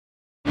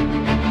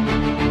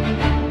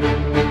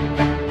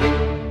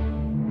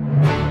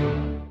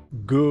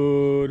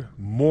Good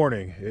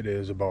morning. It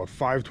is about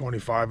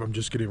 5:25. I'm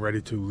just getting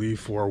ready to leave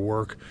for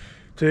work.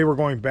 Today we're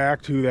going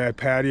back to that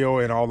patio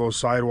and all those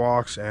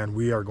sidewalks, and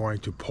we are going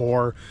to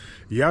pour.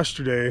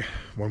 Yesterday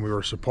when we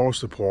were supposed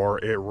to pour,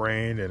 it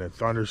rained and it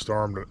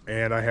thunderstormed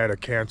and I had to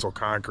cancel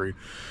concrete.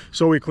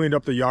 So we cleaned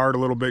up the yard a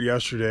little bit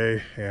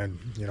yesterday and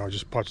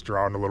just putzed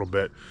around a little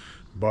bit.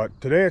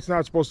 But today it's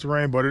not supposed to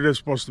rain, but it is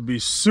supposed to be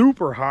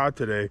super hot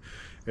today,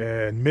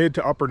 and mid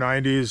to upper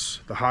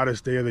 90s, the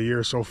hottest day of the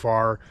year so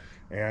far.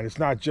 And it's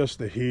not just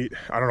the heat.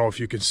 I don't know if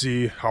you can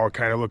see how it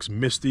kind of looks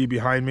misty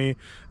behind me.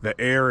 The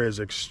air is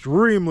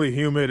extremely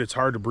humid. It's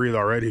hard to breathe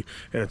already.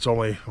 And it's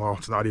only, well,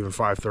 it's not even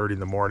 5:30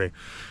 in the morning.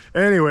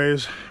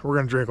 Anyways, we're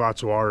going to drink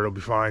lots of water. It'll be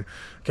fine.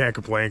 Can't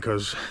complain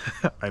because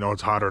I know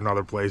it's hotter in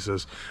other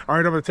places. All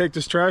right, I'm going to take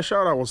this trash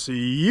out. I will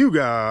see you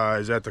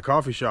guys at the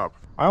coffee shop.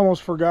 I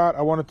almost forgot.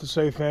 I wanted to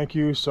say thank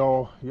you.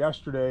 So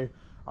yesterday,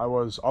 I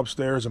was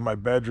upstairs in my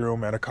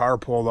bedroom and a car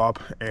pulled up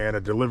and a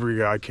delivery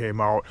guy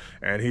came out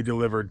and he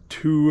delivered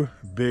 2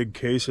 big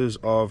cases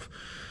of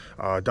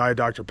Diet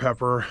Dr.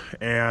 Pepper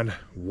and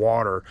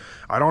water.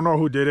 I don't know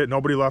who did it.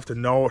 Nobody left a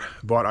note,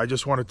 but I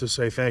just wanted to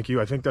say thank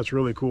you. I think that's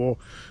really cool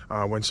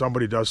when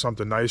somebody does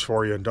something nice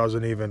for you and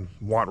doesn't even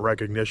want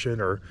recognition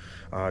or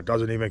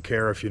doesn't even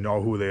care if you know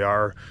who they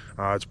are.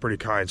 It's pretty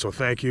kind. So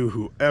thank you,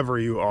 whoever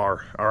you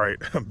are. All right,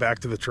 back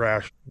to the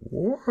trash.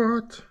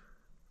 What?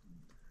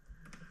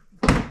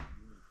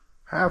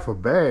 Half a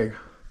bag.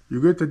 You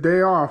get the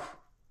day off.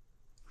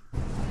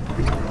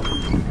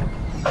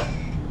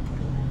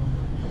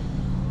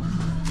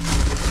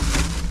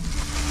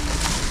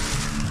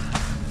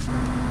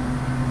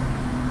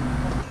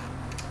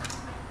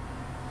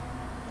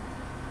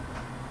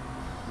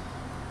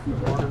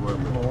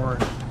 More.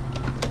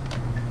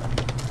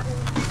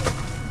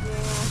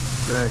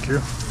 Thank you.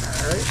 All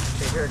right,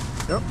 take care.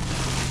 Yep.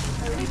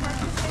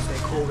 Stay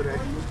cool today.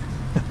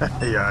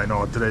 Yeah, I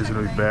know today's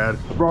gonna be bad.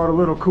 I brought a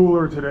little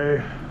cooler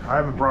today. I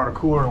haven't brought a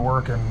cooler to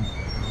work in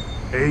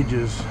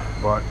ages,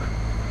 but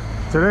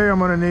today I'm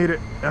gonna need it,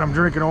 and I'm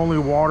drinking only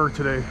water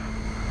today.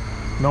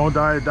 No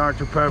Diet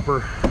Dr.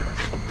 Pepper.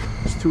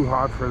 It's too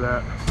hot for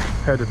that.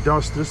 Had to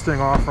dust this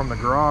thing off from the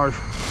garage.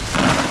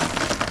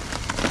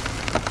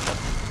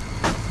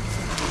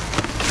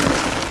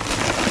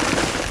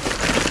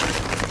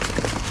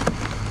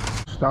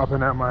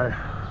 Stopping at my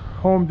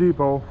Home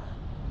Depot.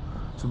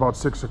 It's about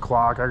 6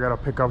 o'clock. I gotta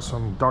pick up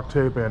some duct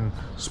tape and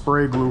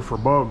spray glue for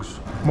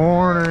bugs.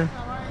 Morning.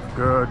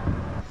 Good.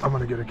 I'm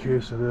gonna get a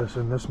case of this,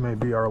 and this may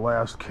be our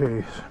last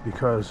case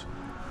because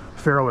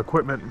Feral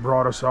Equipment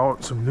brought us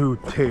out some new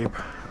tape.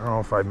 I don't know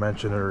if I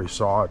mentioned it or you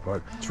saw it,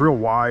 but it's real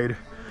wide.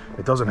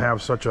 It doesn't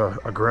have such a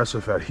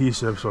aggressive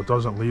adhesive, so it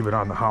doesn't leave it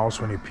on the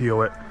house when you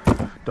peel it.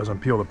 Doesn't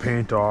peel the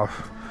paint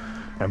off.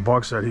 And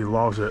Buck said he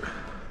loves it.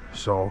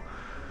 So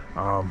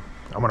I'm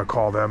gonna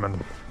call them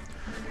and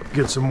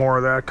get some more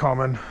of that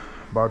coming,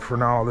 but for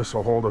now this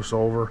will hold us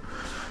over.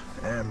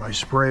 And my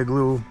spray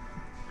glue,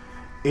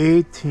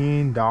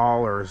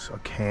 $18 a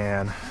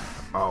can.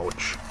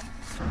 Ouch.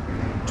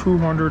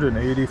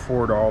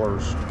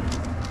 $284.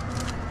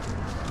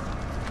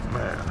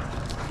 Man,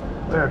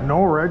 they had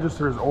no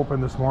registers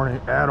open this morning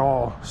at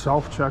all.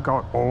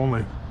 Self-checkout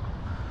only.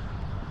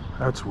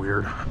 That's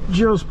weird.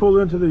 Just pulled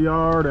into the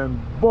yard and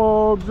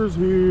Bugs is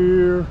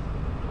here.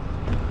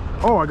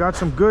 Oh, I got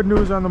some good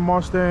news on the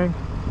Mustang.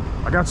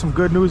 I got some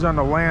good news on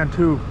the land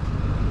too.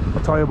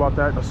 I'll tell you about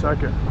that in a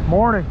second.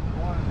 Morning.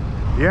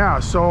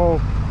 Yeah,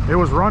 so it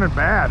was running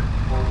bad.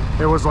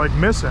 It was like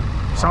missing.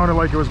 Sounded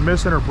like it was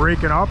missing or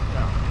breaking up.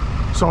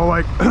 So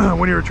like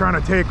when you were trying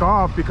to take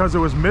off, because it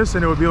was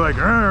missing, it would be like,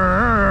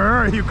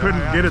 you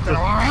couldn't get it to.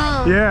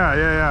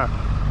 Yeah.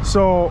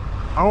 So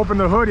I opened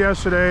the hood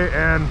yesterday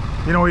and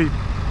he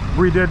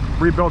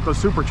rebuilt the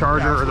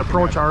supercharger or the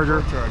Pro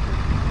Charger.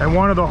 And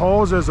one of the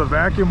hoses, a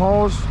vacuum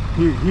hose,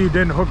 he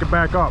didn't hook it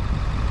back up.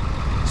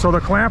 So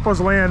the clamp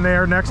was laying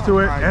there next to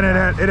it, and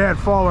it had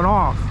fallen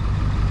off.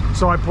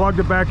 So I plugged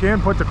it back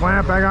in, put the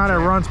clamp back on, it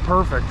runs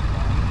perfect.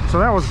 So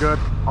that was good.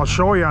 I'll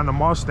show you on the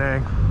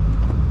Mustang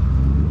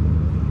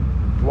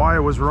why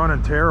it was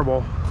running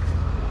terrible.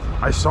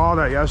 I saw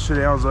that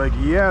yesterday, I was like,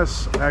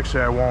 yes.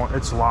 Actually, I won't,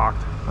 it's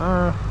locked.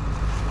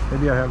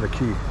 Maybe I have the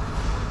key.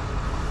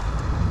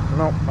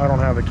 No, I don't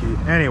have the key.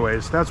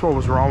 Anyways, that's what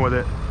was wrong with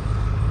it.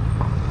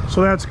 So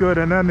that's good.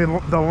 And then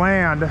the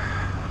land.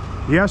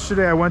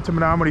 Yesterday I went to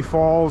Menominee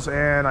Falls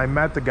and I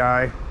met the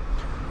guy,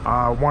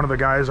 one of the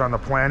guys on the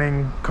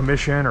planning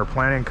commission or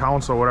planning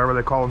council, whatever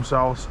they call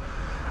themselves.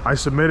 I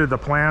submitted the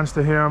plans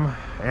to him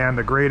and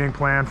the grading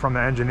plan from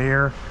the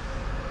engineer,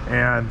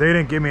 and they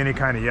didn't give me any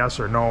kind of yes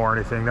or no or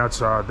anything.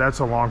 That's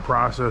a long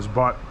process,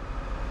 but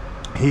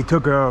he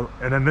took an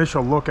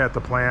initial look at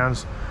the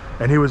plans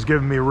and he was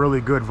giving me really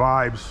good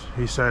vibes.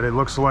 He said, it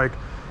looks like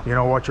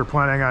what you're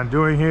planning on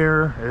doing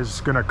here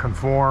is going to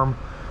conform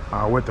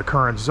with the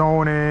current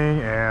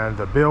zoning and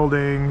the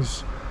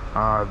buildings,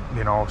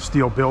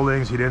 steel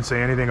buildings. He didn't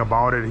say anything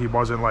about it. He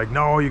wasn't like,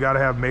 no, you got to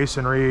have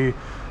masonry.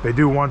 They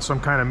do want some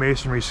kind of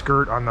masonry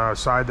skirt on the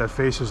side that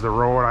faces the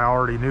road. I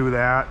already knew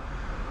that.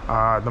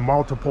 The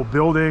multiple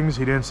buildings,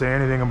 he didn't say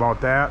anything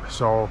about that.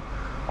 So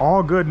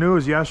all good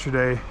news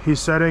yesterday. He's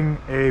setting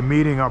a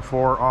meeting up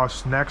for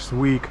us next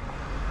week.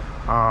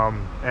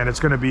 And it's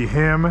going to be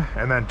him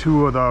and then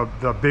two of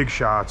the big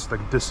shots, the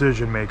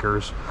decision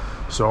makers.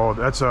 So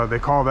that's they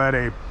call that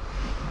a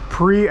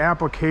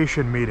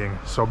pre-application meeting.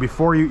 So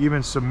before you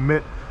even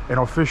submit an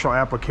official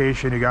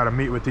application, you got to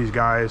meet with these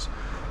guys,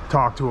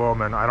 talk to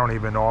them, and I don't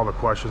even know all the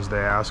questions they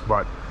ask,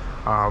 but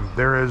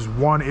there is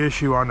one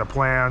issue on the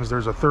plans.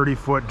 There's a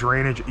 30-foot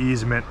drainage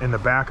easement in the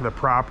back of the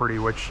property,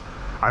 which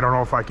I don't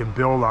know if I can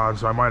build on,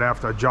 so I might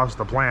have to adjust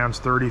the plans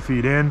 30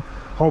 feet in.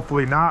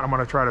 Hopefully not. I'm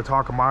going to try to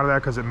talk them out of that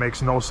because it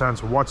makes no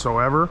sense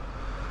whatsoever.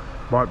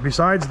 But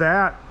besides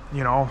that,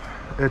 you know,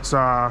 it's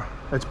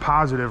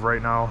positive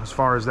right now as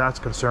far as that's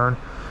concerned.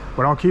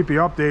 But I'll keep you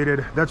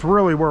updated. That's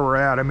really where we're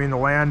at. I mean, the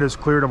land is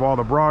cleared of all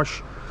the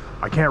brush.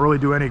 I can't really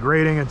do any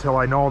grading until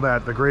I know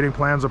that the grading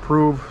plan's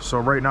approved. So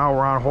right now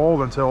we're on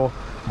hold until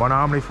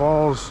Menominee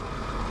Falls,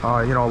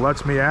 you know,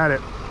 lets me at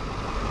it.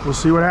 We'll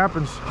see what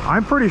happens.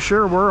 I'm pretty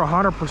sure we're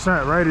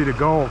 100% ready to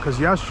go because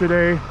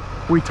yesterday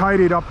we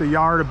tidied up the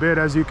yard a bit,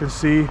 as you can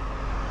see.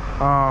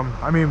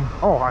 I mean,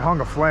 oh, I hung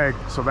a flag,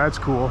 so that's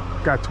cool.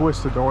 Got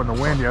twisted though in the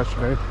wind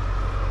yesterday.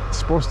 It's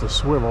supposed to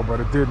swivel, but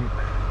it didn't.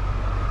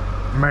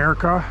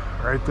 America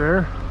right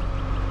there.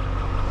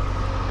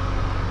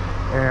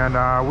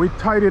 And we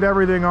tidied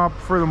everything up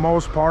for the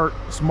most part.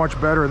 It's much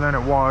better than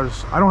it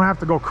was. I don't have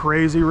to go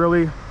crazy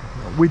really.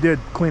 We did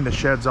clean the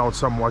sheds out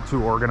somewhat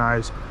to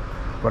organize,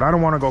 but I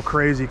don't want to go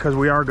crazy because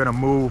we are going to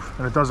move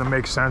and it doesn't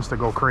make sense to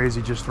go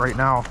crazy just right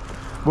now.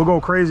 We'll go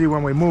crazy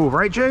when we move,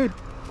 right, Jade?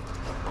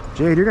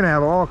 Jade, you're going to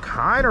have all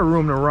kind of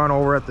room to run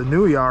over at the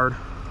new yard.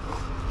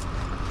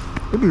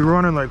 You'll be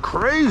running like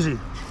crazy.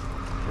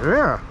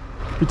 Yeah.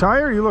 You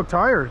tired? You look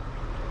tired.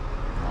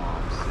 Oh,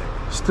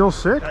 I'm sick. Still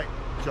sick? Hey,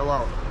 chill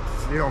out.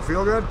 You don't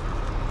feel good?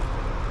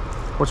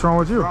 What's wrong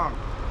with you? Wrong.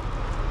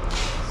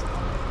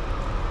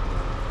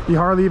 You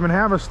hardly even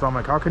have a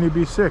stomach. How can you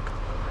be sick?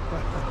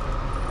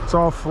 It's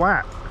all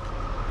flat.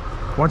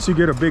 Once you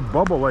get a big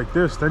bubble like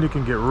this, then you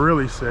can get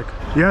really sick.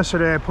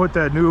 Yesterday I put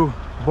that new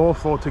bowl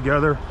float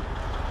together.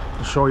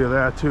 I'll show you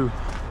that too.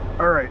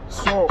 All right,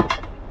 so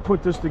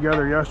put this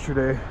together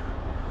yesterday.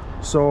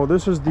 So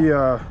this is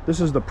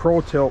the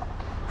Pro Tilt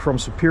from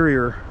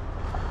Superior,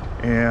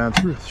 and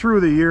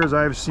through the years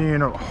I've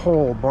seen a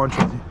whole bunch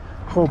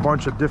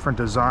of different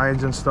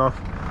designs and stuff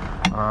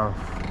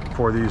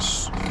for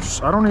these.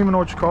 I don't even know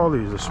what you call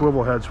these, the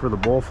swivel heads for the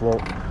bowl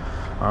float.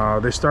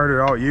 They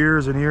started out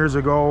years and years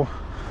ago.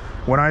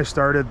 When I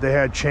started, they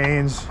had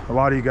chains. A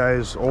lot of you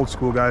guys, old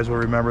school guys, will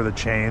remember the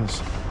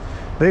chains.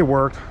 They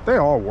worked. They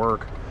all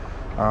work.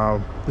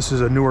 This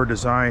is a newer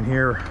design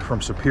here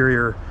from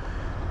Superior,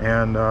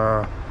 and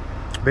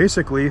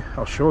basically,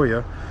 I'll show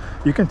you.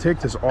 You can take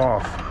this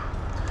off.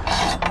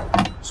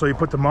 So you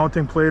put the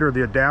mounting plate or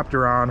the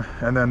adapter on,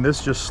 and then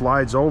this just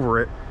slides over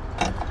it,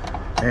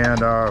 and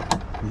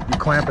you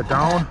clamp it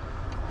down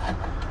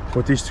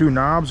with these two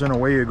knobs, and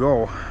away you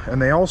go. And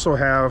they also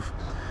have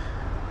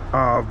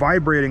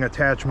vibrating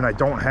attachment. I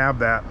don't have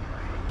that,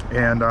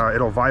 and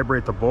it'll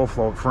vibrate the bowl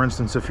float. For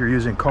instance, if you're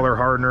using color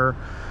hardener,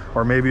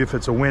 or maybe if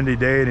it's a windy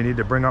day and you need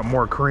to bring up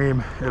more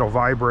cream, it'll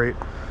vibrate.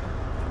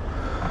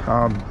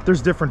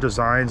 There's different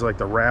designs like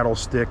the rattle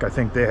stick. I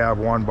think they have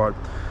one, but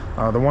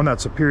the one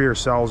that Superior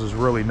sells is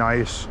really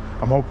nice.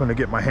 I'm hoping to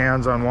get my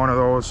hands on one of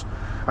those.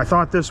 I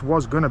thought this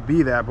was gonna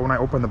be that, but when I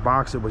opened the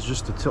box it was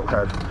just a tilt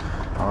head.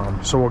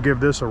 So we'll give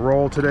this a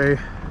roll today.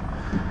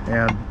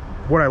 And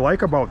what I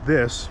like about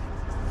this,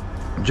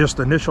 just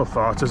initial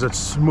thoughts, is it's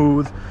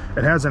smooth.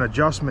 It has an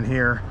adjustment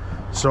here,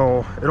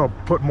 so it'll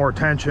put more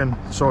tension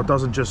so it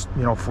doesn't just,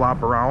 you know,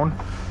 flop around.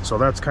 So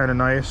that's kind of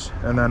nice.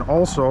 And then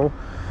also,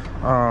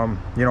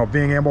 you know,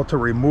 being able to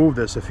remove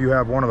this, if you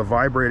have one of the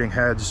vibrating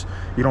heads,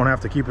 you don't have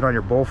to keep it on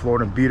your bowl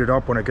float and beat it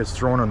up when it gets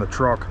thrown in the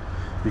truck.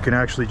 You can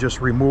actually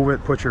just remove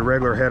it, put your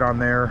regular head on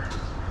there,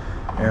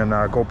 and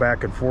go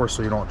back and forth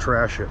so you don't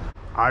trash it.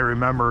 I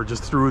remember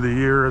just through the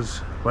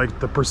years, like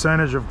the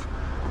percentage of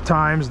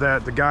times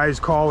that the guys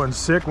call in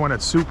sick when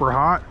it's super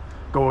hot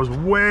goes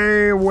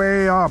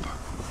way up.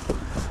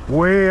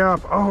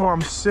 Oh,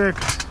 I'm sick,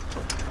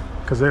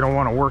 because they don't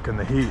want to work in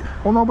the heat.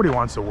 Well, nobody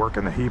wants to work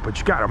in the heat, but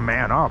you gotta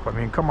man up. I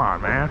mean, come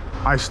on, man.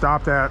 I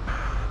stopped at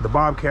the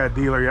Bobcat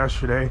dealer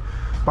yesterday.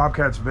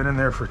 Bobcat's been in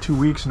there for 2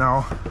 weeks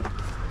now,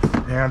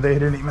 and they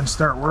didn't even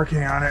start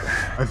working on it.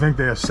 I think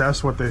they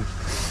assessed what they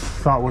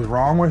thought was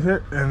wrong with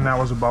it, and that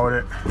was about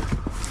it.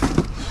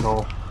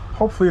 So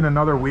hopefully in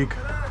another week.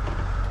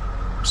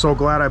 I'm so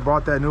glad I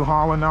bought that New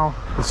Holland now.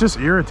 It's just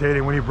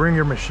irritating when you bring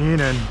your machine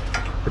in.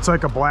 It's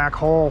like a black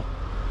hole.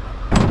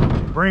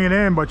 Bring it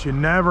in, but you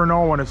never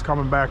know when it's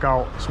coming back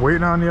out. Just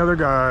waiting on the other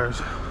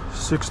guys.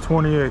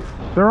 6:28.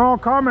 They're all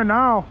coming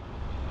now.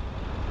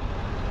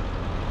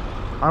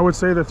 I would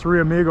say the three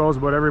amigos,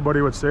 but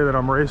everybody would say that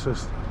I'm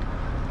racist.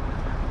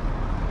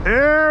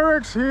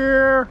 Eric's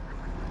here.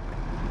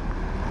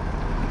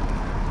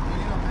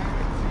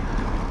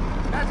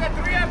 That's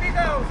the three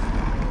amigos.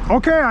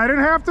 Okay, I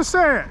didn't have to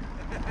say it.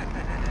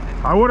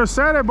 I would have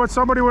said it, but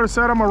somebody would have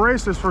said I'm a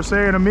racist for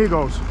saying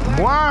amigos.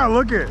 Wow,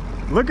 look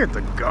at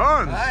the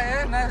guns.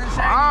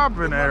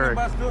 Popping, Eric.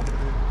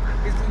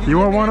 You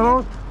want one of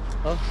those?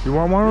 Huh? You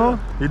want one of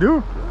those? You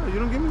do? Yeah, you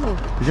don't give me one.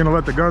 You gonna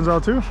let the guns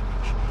out too?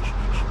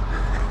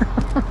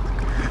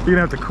 You're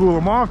gonna have to cool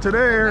them off today,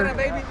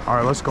 Eric. All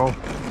right, let's go.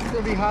 It's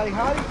gonna be hotty.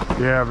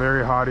 Yeah,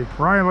 very hotty.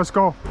 Ryan, let's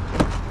go.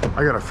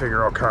 I gotta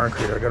figure out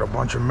concrete. I got a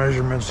bunch of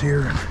measurements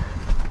here.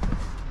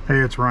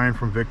 Hey, it's Ryan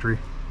from Victory.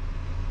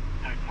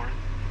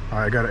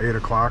 I got it 8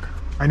 o'clock.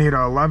 I need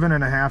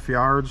 11.5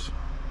 yards,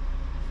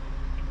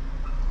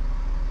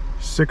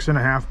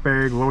 6.5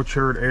 bag, low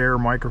churred air,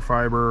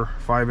 microfiber,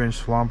 5-inch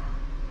slump,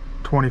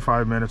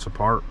 25 minutes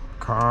apart.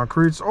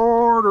 Concrete's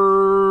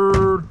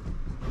ordered.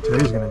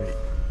 Today's gonna be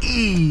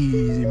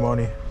easy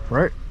money,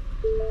 right?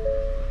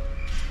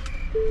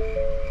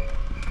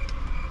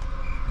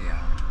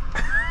 Yeah.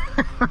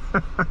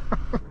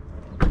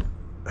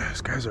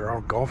 These guys are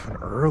out golfing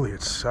early.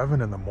 It's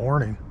 7 in the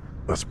morning.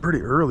 That's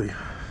pretty early.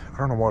 I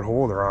don't know what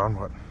hole they're on,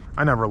 but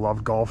I never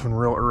loved golfing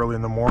real early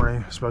in the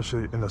morning,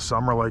 especially in the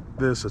summer like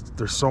this.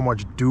 There's so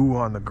much dew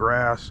on the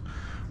grass.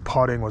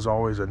 Putting was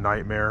always a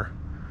nightmare.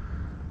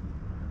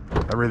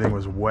 Everything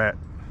was wet.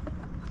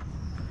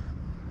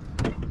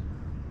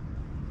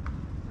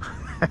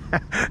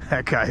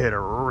 That guy hit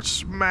a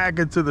smack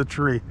into the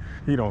tree.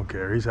 He don't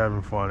care. He's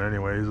having fun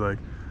anyway. He's like,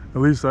 at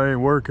least I ain't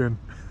working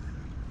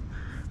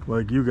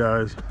like you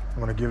guys. I'm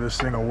gonna give this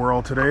thing a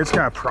whirl today. It's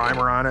got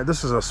primer on it.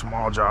 This is a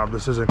small job.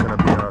 This isn't gonna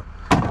be a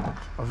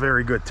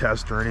very good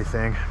test or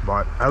anything,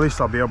 but at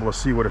least I'll be able to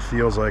see what it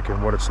feels like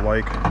and what it's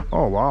like.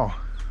 Oh wow,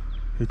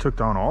 he took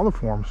down all the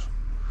forms,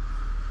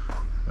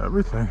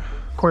 everything.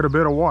 Quite a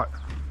bit of what?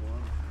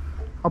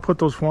 I'll put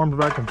those forms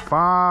back in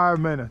 5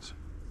 minutes.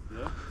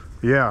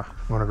 Yeah,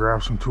 I'm gonna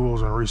grab some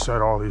tools and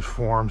reset all these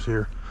forms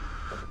here.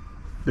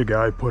 The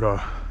guy put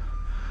a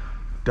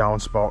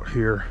downspout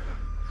here,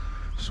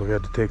 so we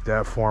had to take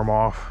that form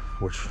off,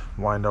 which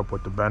lined up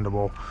with the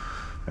bendable.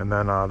 And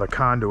then the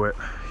conduit,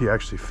 he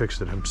actually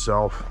fixed it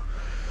himself,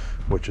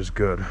 which is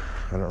good.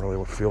 I don't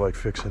really feel like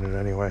fixing it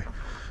anyway.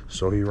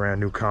 So he ran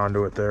new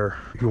conduit there.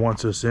 He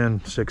wants this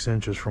in 6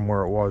 inches from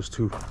where it was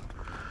too.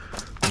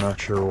 I'm not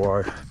sure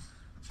why.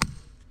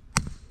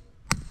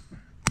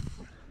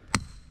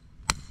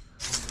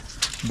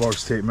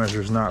 Bug's tape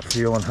measure is not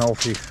feeling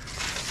healthy. It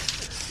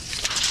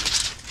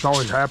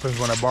always happens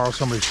when I borrow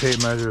somebody's tape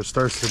measure. It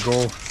starts to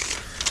go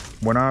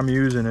when I'm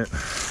using it,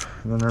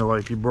 and then they're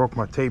like, "You broke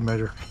my tape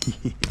measure."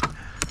 Can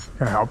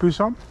I help you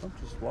some? I'm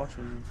just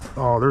watching you.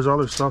 Oh, there's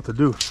other stuff to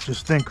do.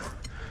 Just think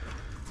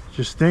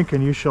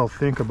and you shall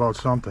think about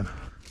something.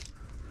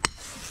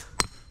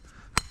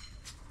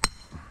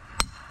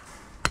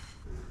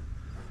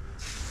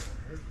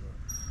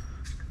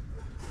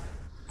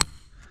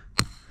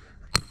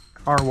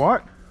 Our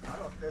what?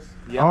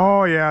 Yep.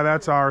 Oh yeah,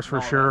 that's ours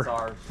for sure.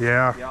 That's ours.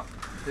 Yeah. Yep.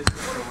 This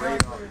is the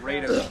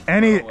rate of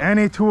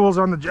Any tools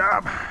on the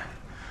job,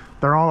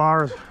 they're all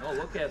ours. Oh,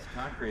 look at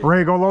concrete.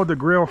 Ray, go load the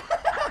grill.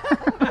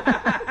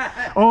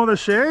 Oh, the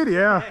shade?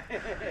 Yeah.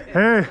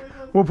 Hey,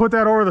 we'll put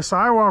that over the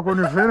sidewalk when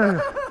you're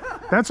finished.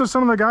 That's what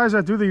some of the guys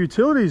that do the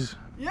utilities.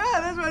 Yeah,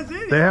 that's what I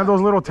see. They have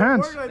those little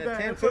tents. Like that.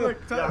 tent They put too.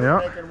 like top- Yeah.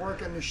 They can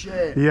work in the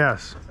shade.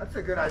 Yes. That's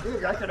a good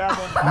idea. I could have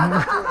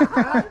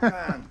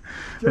one.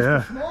 Just Yeah.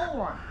 a small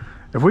one.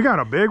 If we got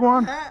a big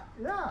one,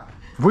 Yeah.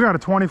 if we got a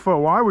 20-foot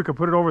wide, we could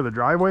put it over the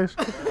driveways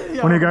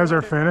when you guys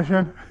are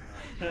finishing.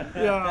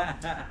 Yeah.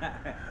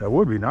 That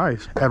would be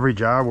nice. Every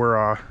job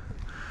we're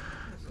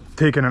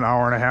taking an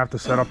hour and a half to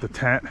set up the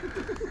tent. No,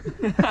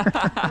 it's all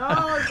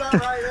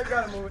right. I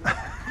gotta move it.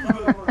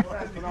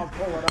 I'll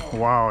pull it out.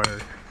 Wow,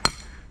 Eric.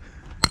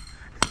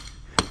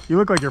 You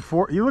look like you're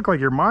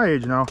my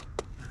age now.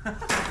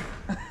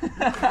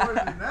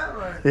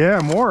 Yeah,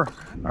 more.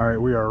 All right,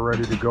 we are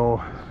ready to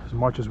go as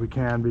much as we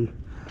can be.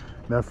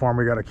 That farm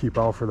we got to keep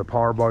out for the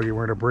power buggy.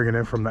 We're gonna bring it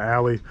in from the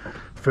alley,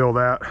 fill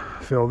that,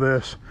 fill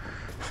this,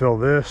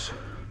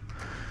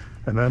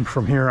 and then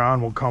from here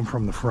on we'll come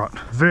from the front.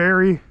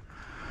 Very,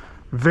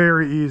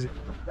 very easy.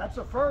 That's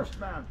a first,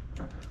 man.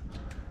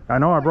 I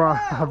know. I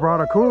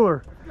brought a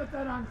cooler. Let's get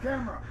that on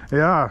camera.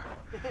 Yeah.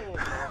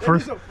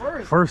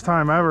 First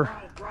time ever.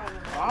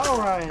 All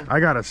right. I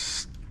got a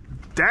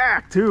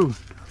stack too.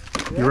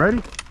 You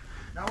ready?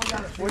 Now we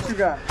gotta see What you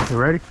got? You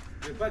ready?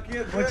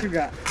 What you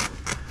got?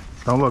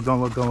 Don't look. I'm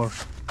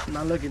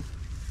not looking.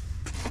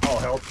 Oh,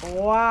 help.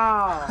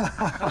 Wow.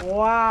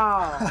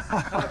 Wow.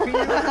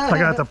 I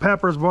got the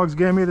peppers Bugs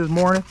gave me this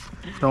morning.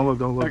 Don't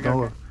look.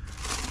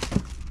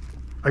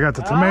 I got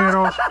the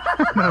tomatoes.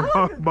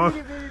 Bug.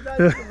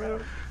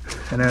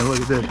 And then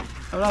look at this.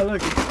 I'm not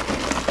looking.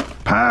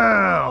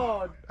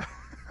 Pow! Oh.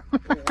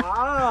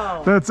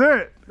 Wow. That's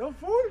it. No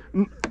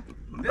food?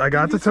 I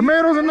got the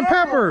tomatoes and the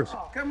peppers.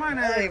 Come on,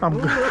 hey. I'm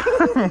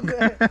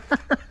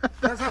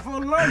That's a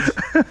full lunch.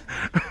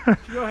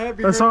 You're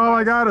happy. That's all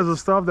I got is the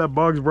stuff that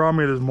Bugs brought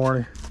me this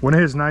morning. When it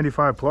hits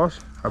 95 plus,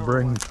 I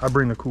bring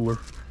the cooler.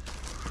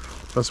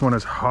 That's when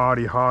it's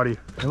hotty.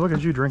 And look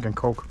at you drinking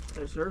Coke.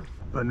 Yes, sir.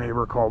 The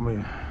neighbor called me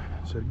and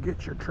said,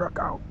 "Get your truck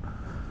out."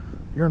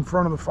 You're in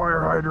front of the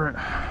fire hydrant.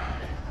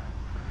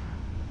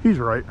 He's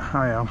right,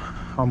 I am.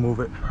 I'll move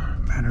it.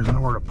 Man, there's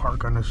nowhere to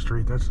park on this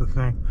street, that's the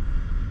thing.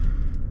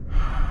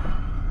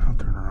 I'll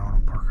turn around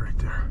and park right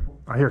there.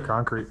 I hear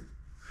concrete.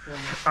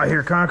 I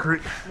hear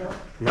concrete.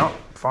 Yep,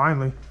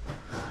 finally.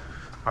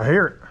 I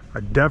hear it.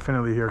 I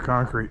definitely hear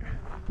concrete.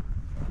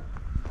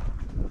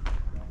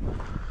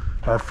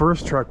 That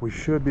first truck, we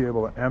should be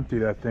able to empty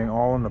that thing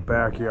all in the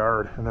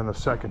backyard, and then the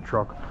second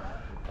truck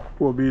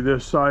will be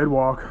this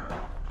sidewalk.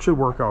 Should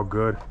work out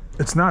good.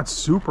 It's not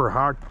super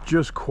hot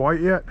just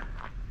quite yet.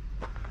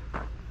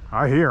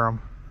 I hear him.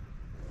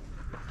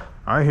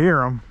 I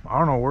hear him. I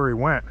don't know where he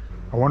went.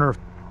 I wonder if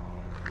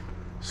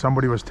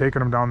somebody was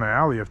taking him down the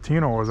alley, if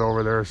Tino was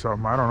over there or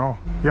something. I don't know.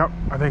 Yep,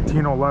 I think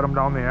Tino led him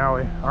down the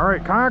alley. All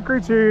right,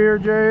 concrete's here,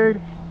 Jade.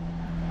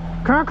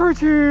 Concrete's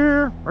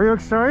here. Are you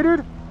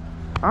excited?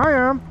 I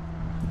am.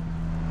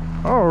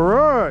 All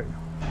right.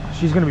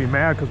 She's gonna be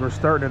mad because we're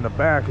starting in the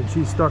back and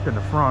she's stuck in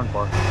the front.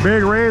 But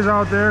Big Ray's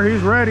out there.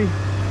 He's ready.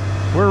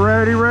 We're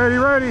ready, ready,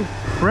 ready.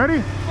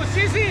 Ready? Oh,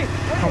 she's here.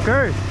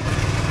 Okay.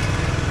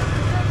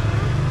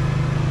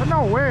 But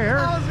no way,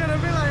 Eric. I was gonna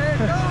be like,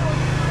 hey,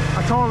 go.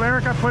 I told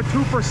Eric I put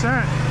 2%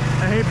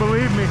 and he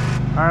believed me.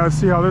 All right, let's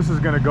see how this is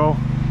gonna go.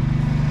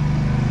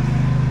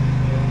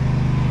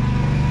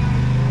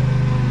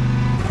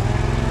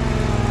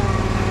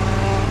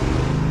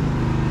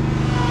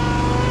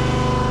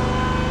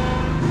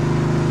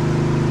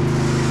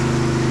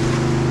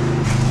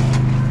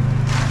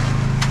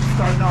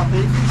 Starting off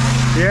easy.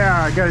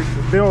 Yeah, I got to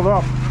build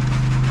up.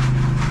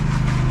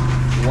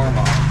 Warm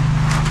up.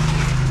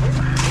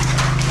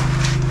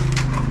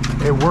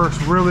 It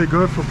works really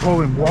good for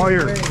pulling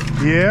wire.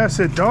 Yes,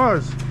 it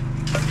does.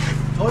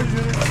 Told you.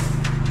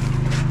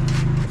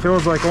 It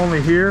feels like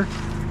only here,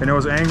 and it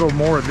was angled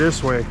more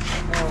this way.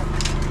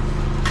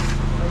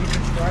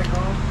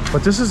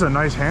 But this is a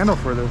nice handle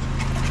for this.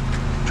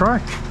 Try,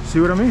 see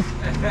what I mean?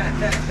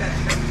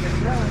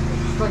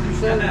 Just like you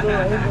said, a little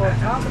angle on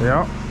top.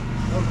 Yeah.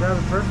 Oh, grab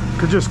it perfect.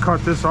 Could just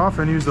cut this off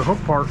and use the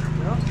hook part.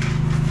 Yeah.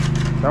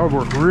 That would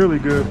work really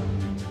good.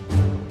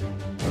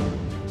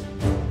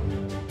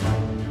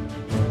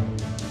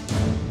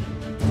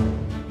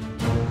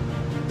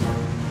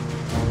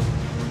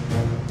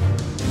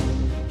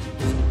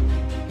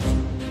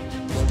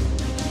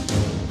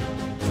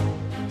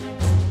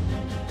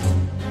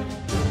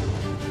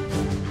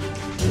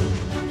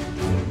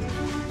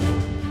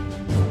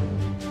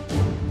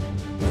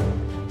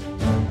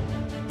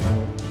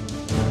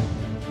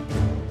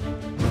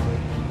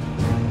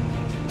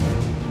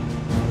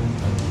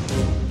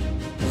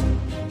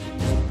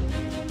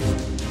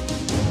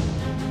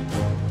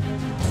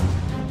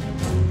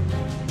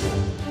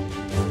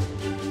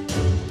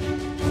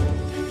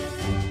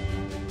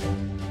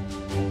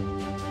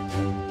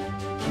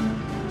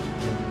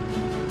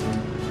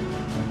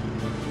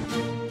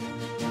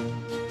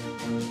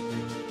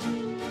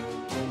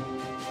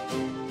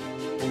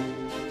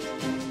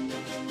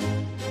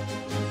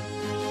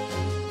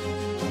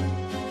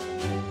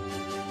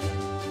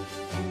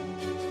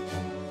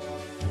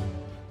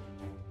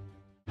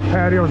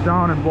 Patio's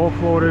down and both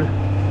loaded.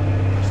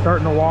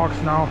 Starting the walks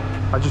now.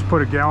 I just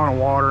put a gallon of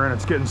water in.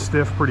 It's getting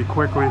stiff pretty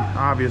quickly.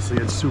 Obviously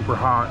it's super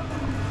hot.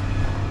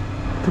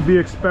 To be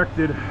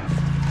expected.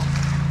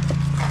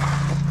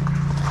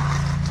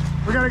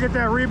 We gotta get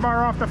that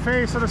rebar off the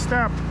face of the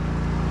step.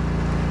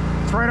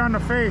 It's right on the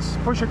face.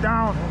 Push it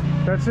down.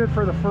 That's it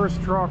for the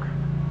first truck.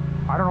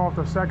 I don't know if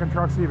the second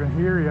truck's even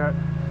here yet.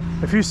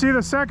 If you see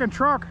the second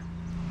truck,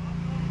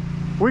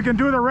 we can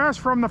do the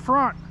rest from the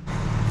front.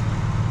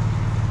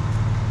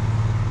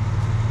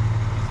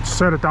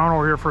 Set it down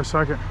over here for a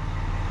second.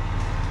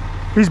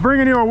 He's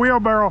bringing you a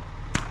wheelbarrow.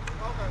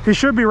 Okay. He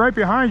should be right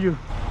behind you.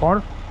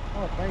 Water?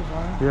 Oh, thanks,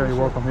 man. Yeah, you're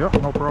welcome.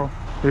 Yep, no problem.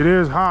 It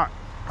is hot.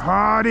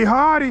 Hotty,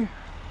 hotty.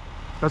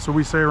 That's what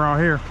we say around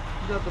here.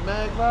 You got the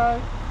mag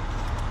vibe?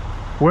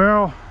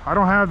 Well, I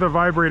don't have the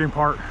vibrating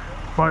part,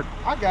 but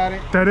I got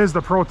it. that is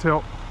the Pro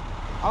Tilt.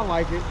 I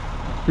like it.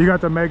 You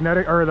got the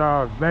magnetic or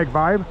the mag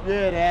vibe?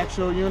 Yeah, the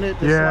actual unit,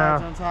 the Yeah.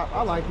 slides on top.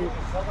 I like it.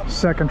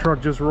 Second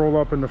truck just rolled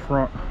up in the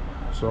front.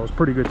 So it was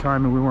pretty good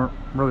timing. We weren't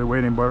really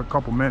waiting but a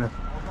couple minutes.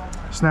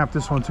 Snap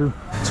this one too.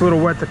 It's a little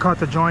wet to cut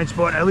the joints,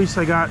 but at least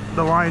I got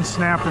the line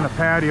snapped in the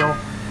patio.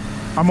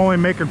 I'm only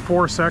making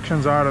 4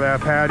 sections out of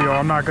that patio.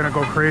 I'm not gonna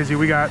go crazy.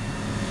 We got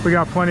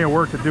plenty of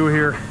work to do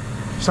here.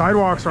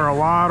 Sidewalks are a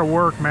lot of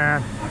work,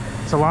 man.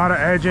 It's a lot of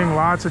edging,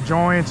 lots of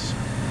joints,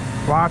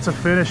 lots of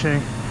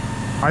finishing.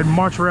 I'd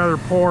much rather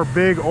pour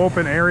big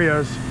open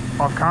areas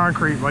of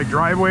concrete like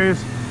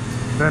driveways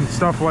than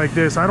stuff like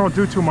this. I don't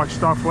do too much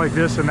stuff like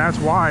this, and that's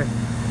why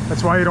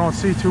you don't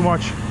see too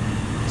much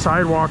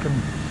sidewalk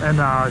and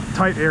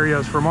tight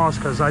areas from us,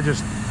 because I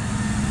just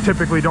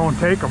typically don't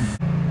take them.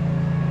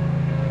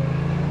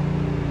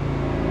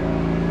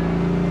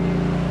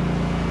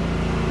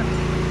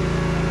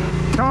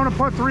 Tell him to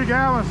put 3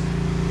 gallons.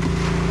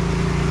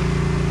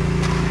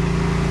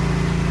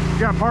 You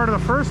got part of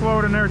the first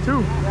load in there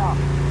too. Yeah.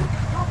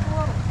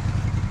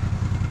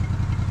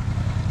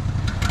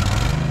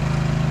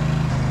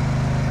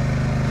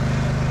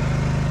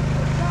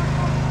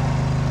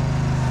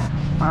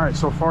 All right,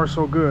 so far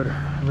so good.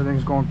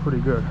 Everything's going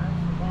pretty good.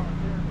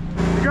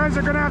 You guys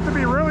are gonna have to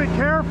be really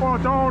careful.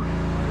 Don't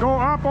go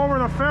up over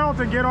the felt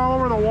and get all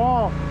over the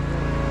wall.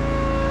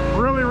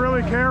 Really,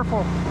 really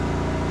careful.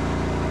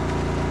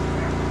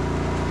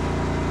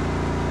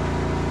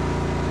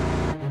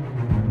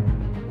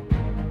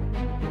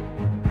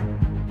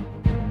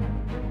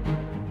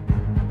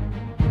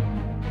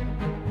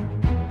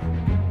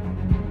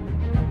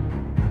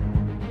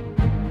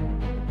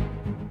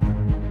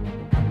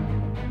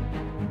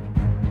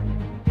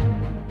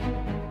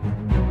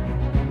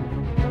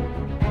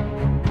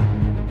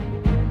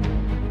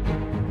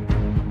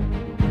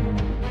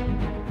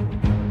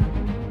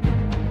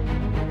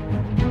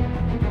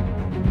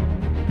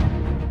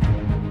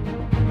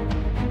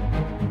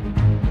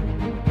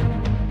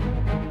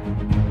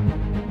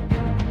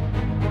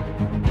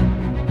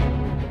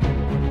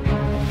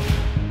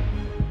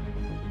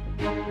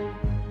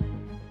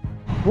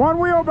 One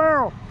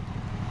wheelbarrow.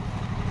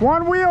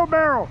 One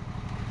wheelbarrow.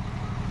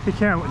 He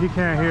can't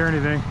hear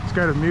anything. He's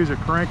got his music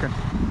cranking.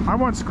 I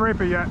won't scrape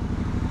it yet.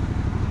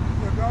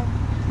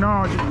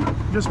 No,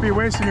 just be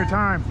wasting your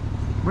time.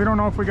 We don't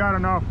know if we got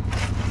enough.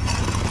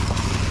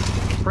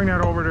 Bring that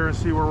over there and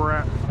see where we're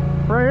at.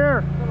 Right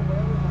here.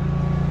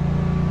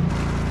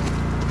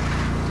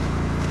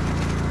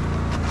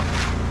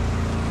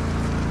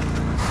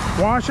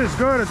 Wash is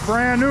good. It's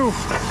brand new.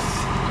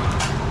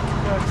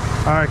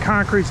 All right,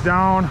 concrete's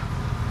down.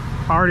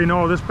 I already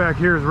know this back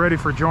here is ready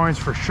for joints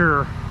for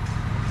sure.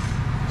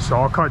 So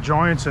I'll cut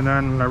joints and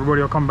then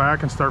everybody will come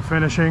back and start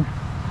finishing.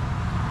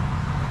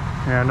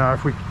 And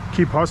if we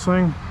keep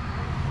hustling,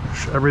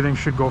 everything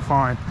should go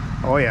fine.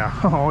 Oh yeah,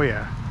 oh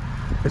yeah.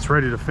 It's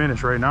ready to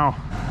finish right now.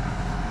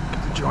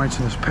 Get the joints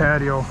in this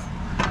patio.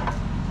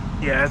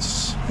 Yeah,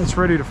 it's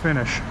ready to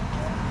finish.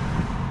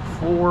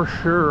 For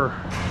sure.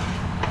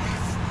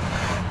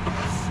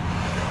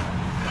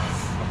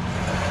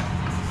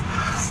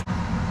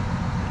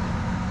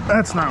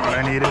 That's not what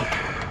I needed.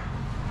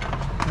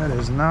 That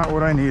is not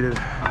what I needed.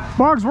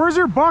 Bugs, where's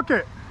your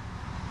bucket?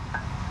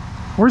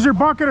 Where's your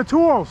bucket of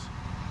tools?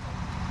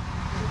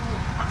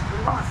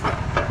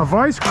 Of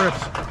vice grips.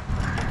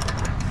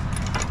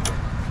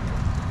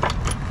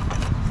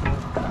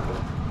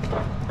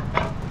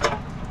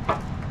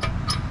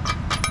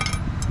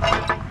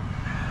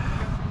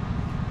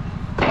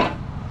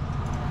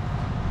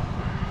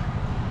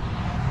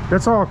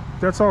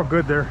 That's all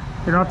good there.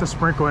 You don't have to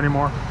sprinkle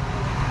anymore.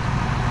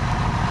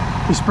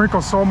 You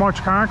sprinkle so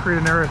much concrete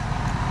in there,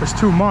 it's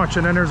too much,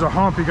 and then there's a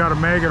hump, you gotta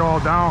mag it all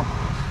down.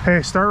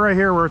 Hey, start right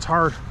here where it's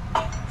hard.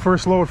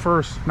 First load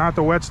first, not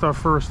the wet stuff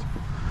first.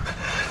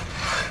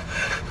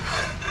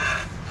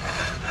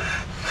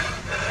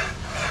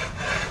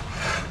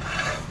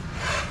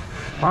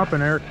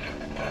 Popping, Eric.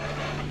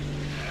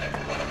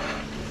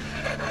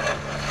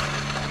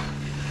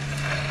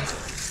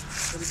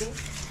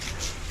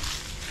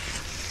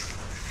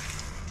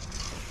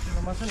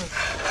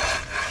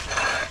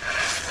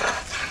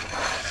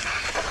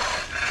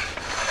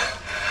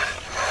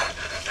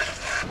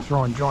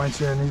 Throwing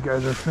joints in, these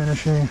guys are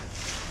finishing.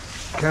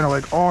 Kind of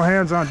like all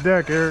hands on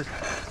deck, Eric.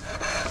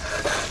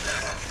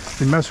 If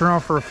you mess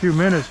around for a few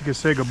minutes, you can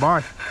say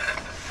goodbye.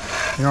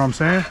 You know what I'm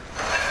saying?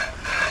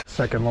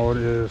 Second load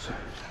is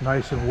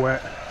nice and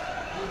wet.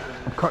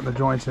 I'm cutting the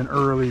joints in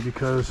early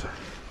because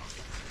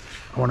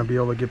I want to be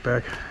able to get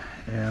back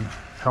and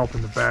help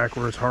in the back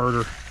where it's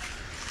harder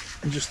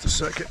in just a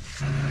second.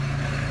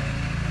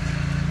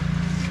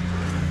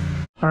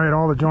 All right,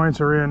 all the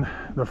joints are in.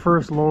 The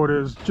first load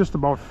is just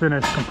about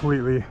finished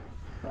completely,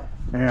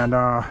 and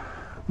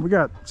we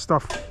got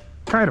stuff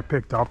kind of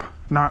picked up.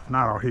 Not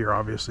out here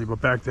obviously, but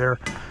back there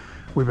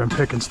we've been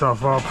picking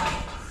stuff up.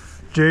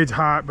 Jade's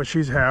hot, but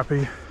she's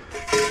happy.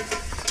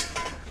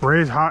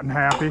 Ray's hot and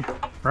happy,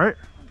 right?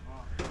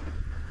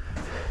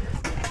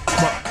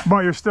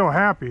 But you're still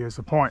happy is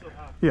the point.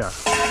 Yeah.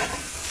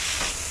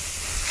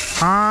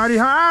 Hotty,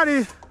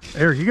 hotty.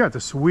 Eric, you got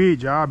the sweet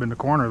job in the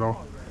corner though.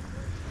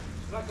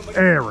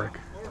 Eric,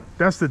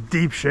 that's the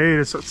deep shade.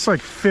 It's like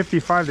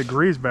 55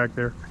 degrees back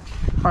there.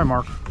 Hi,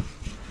 Mark.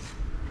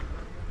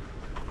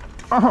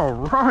 All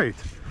right.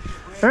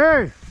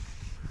 Hey.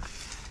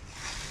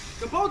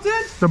 The boat's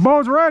in? The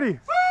boat's ready.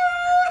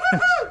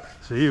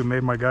 See, you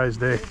made my guy's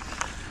day.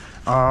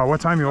 What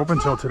time you open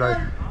till today?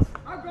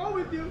 I'll go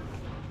with you.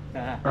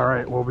 All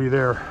right, we'll be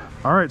there.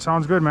 All right,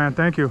 sounds good, man.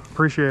 Thank you.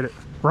 Appreciate it.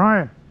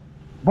 Ryan,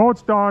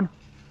 boat's done.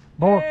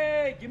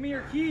 Hey, give me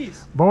your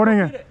keys.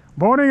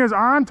 Boating is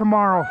on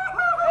tomorrow.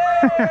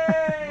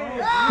 Hey!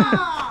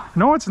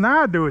 No, it's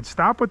not, dude.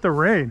 Stop with the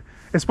rain.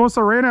 It's supposed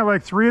to rain at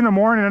like 3 in the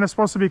morning and it's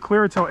supposed to be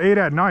clear until 8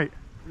 at night.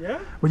 Yeah?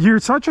 But you're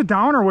such a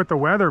downer with the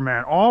weather,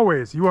 man.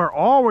 Always. You are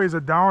always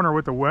a downer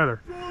with the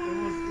weather.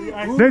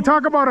 They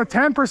talk about a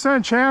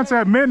 10% chance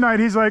at midnight.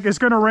 He's like, it's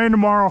going to rain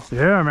tomorrow.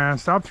 Yeah, man.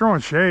 Stop throwing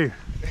shade.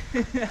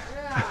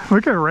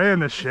 Look at Ray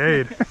in the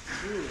shade.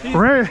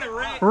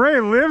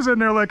 Ray lives in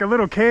there like a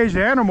little caged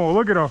animal.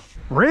 Look at him.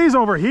 Ray's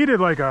overheated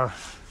like an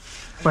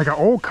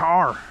old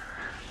car.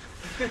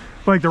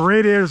 Like the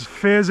radiator's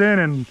fizzing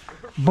and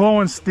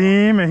blowing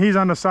steam, and he's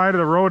on the side of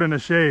the road in the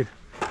shade.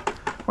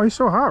 Why are you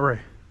so hot, Ray?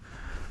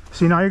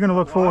 See, now you're gonna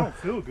look forward. I don't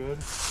feel good.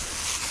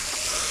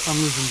 I'm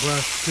losing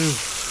breath too.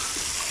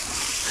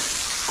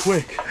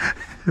 Quick.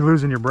 You're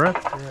losing your breath?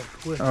 Yeah,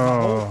 quick.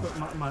 Oh.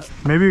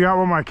 Maybe you got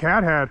what my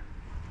cat had.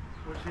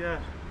 Where's she at?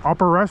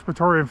 Upper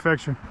respiratory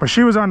infection. But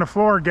she was on the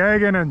floor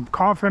gagging and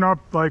coughing up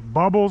like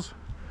bubbles.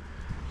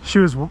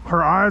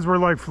 Her eyes were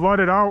like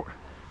flooded out.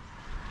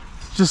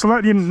 Just to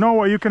let you know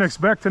what you can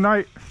expect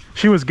tonight.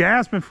 She was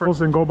gasping for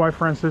and go by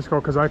Francisco,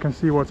 because I can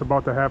see what's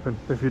about to happen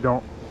if you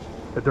don't.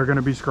 That they're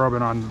gonna be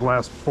scrubbing on the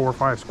last 4 or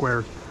 5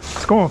 squares.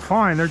 It's going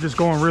fine, they're just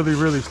going really,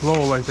 really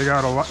slow, like they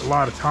got a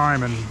lot of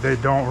time, and they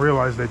don't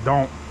realize they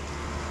don't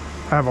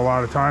have a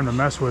lot of time to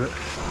mess with it.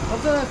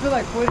 Sometimes I feel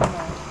like quitting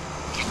now.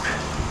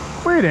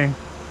 Quitting?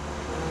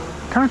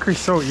 Concrete's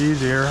so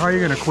easy here. How are you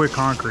gonna quit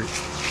concrete?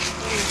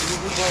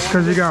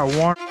 Because you got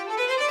one.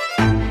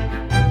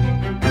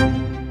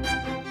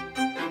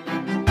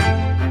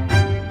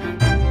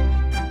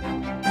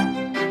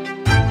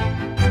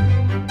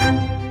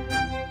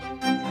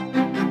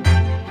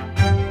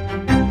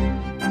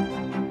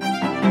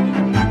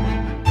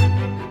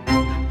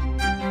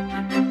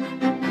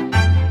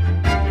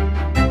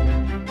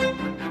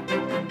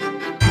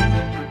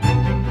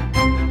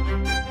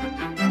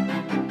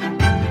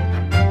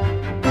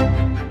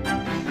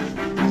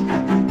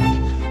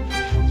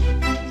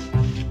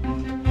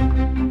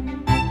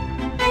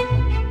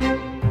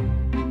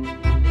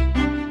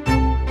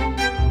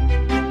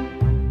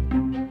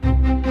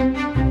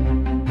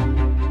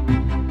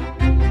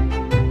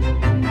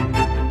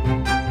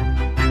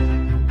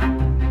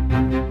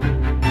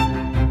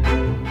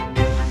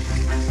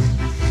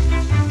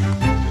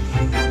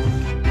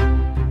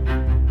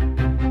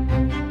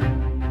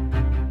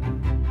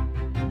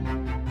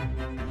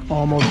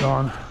 Almost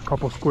done. A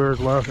couple squares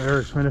left.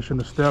 Eric's finishing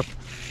the step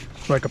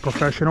like a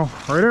professional.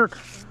 Right, Eric?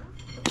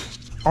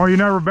 Oh, you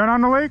never been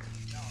on the lake?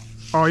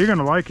 Oh, you're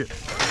gonna like it.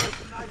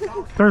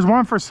 There's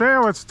one for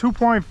sale. It's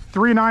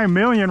 2.39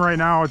 million right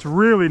now. It's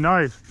really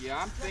nice. Yeah,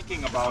 I'm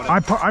thinking about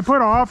it. I put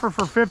an offer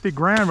for 50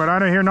 grand, but I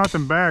didn't hear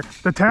nothing back.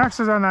 The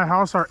taxes on that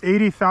house are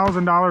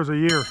 $80,000 a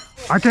year.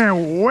 I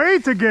can't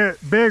wait to get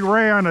Big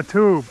Ray on the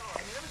tube.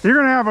 You're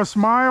gonna have a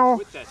smile.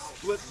 With that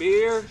split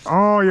beard.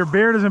 Oh, your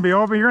beard isn't be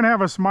open. You're gonna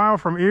have a smile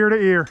from ear to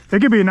ear. It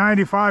could be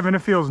 95 and it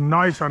feels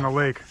nice on the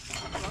lake.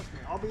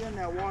 I'll be in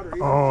that water.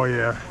 Oh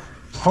yeah.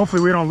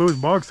 Hopefully we don't lose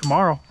Bugs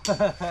tomorrow.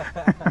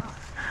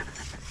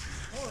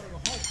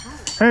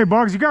 Hey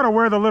Bugs, you gotta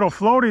wear the little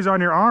floaties on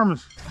your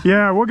arms.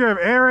 Yeah, we'll give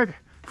Eric,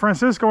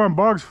 Francisco, and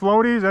Bugs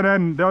floaties, and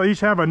then they'll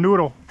each have a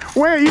noodle.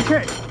 Wait,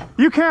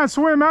 you can't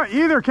swim out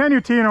either, can you,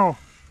 Tino?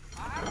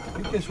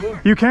 You can swim.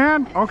 You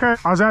can? Okay.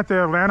 I was at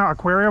the Atlanta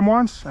Aquarium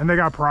once, and they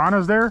got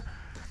piranhas there,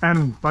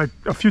 and like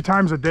a few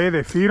times a day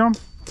they feed them.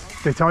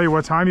 They tell you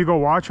what time you go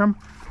watch them.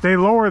 They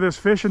lower this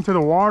fish into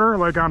the water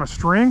like on a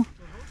string,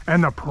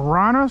 and the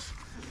piranhas,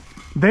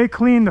 they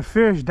clean the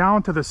fish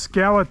down to the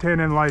skeleton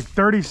in like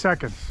 30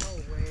 seconds.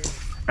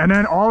 And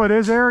then all it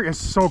is, Eric, is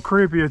so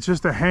creepy. It's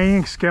just a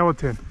hanging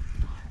skeleton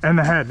and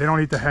the head. They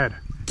don't eat the head.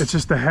 It's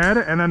just the head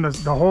and then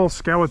the whole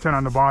skeleton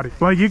on the body.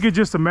 Like you could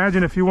just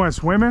imagine if you went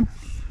swimming,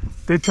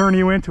 they turn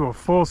you into a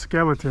full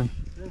skeleton.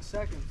 In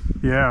seconds.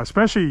 Yeah,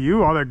 especially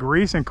you, all that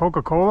grease and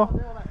Coca-Cola.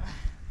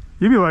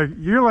 You'd be like,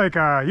 you're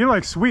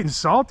like sweet and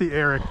salty,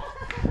 Eric.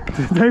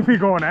 They'd be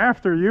going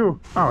after you.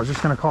 Oh, I was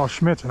just gonna call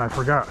Schmitz and I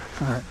forgot.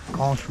 All right,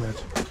 call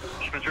Schmitz.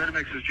 Schmitz Ready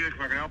Mix is Jake.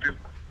 If I can help you.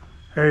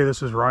 Hey,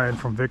 this is Ryan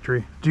from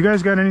Victory. Do you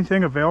guys got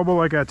anything available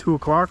like at 2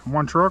 o'clock?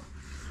 One truck?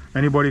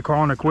 Anybody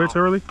calling it quits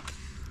early?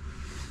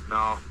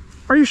 No.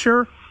 Are you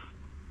sure?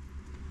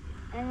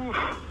 Ooh.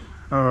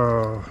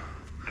 I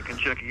can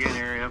check again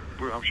here,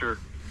 yeah. I'm sure.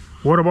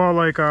 What about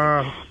like,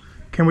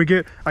 can we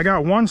get, I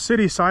got one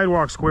city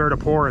sidewalk square to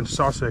pour in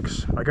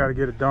Sussex. I got to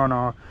get it done.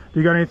 Do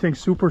you got anything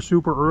super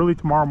early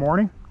tomorrow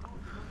morning?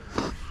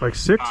 Like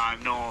 6?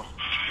 No.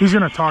 He's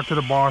going to talk to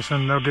the boss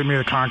and they'll give me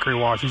the concrete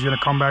wash. He's going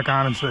to come back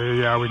on and say,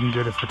 yeah, we can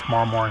get it for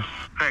tomorrow morning.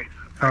 Hey,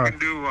 I can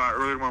do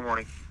early tomorrow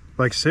morning.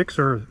 Like 6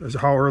 or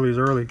how early is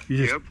early? You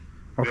just, yep.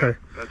 Okay.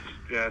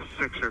 Yeah, that's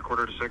 6 or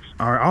 5:45.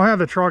 All right, I'll have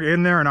the truck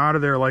in there and out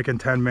of there like in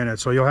 10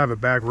 minutes, so you'll have it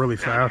back really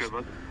fast.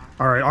 Good,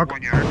 all right,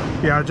 1 yard.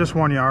 Yeah, just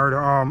 1 yard.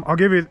 I'll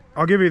give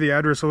you the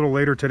address a little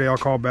later today. I'll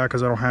call back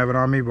because I don't have it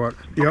on me, but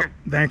yep. Okay.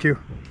 Thank you.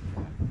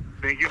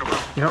 Thank you. No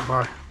problem. Yep,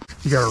 bye.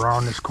 You got to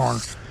round this corner.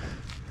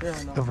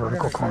 Yeah, no. The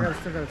vertical corner. I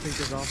still gotta take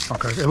this off.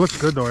 Okay, it looks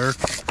good though, Eric.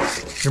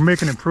 You're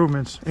making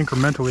improvements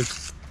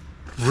incrementally.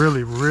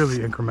 Really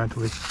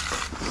incrementally.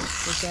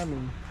 What's that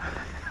mean?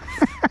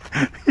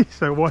 He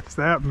said, what's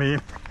that mean?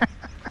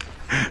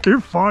 You're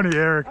funny,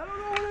 Eric.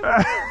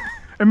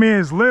 It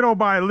means little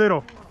by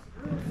little.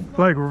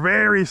 Like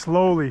very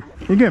slowly.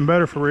 You're getting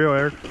better for real,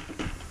 Eric.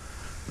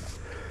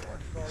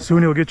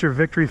 Soon you'll get your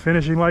Victory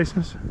finishing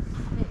license.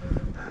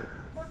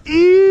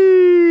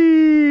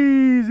 Easy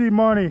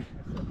money.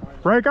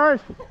 Right, guys?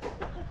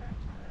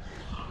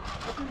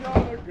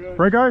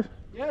 Right, guys?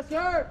 Yes,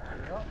 sir.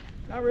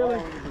 Not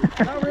really.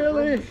 Not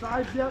really.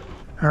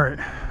 All right,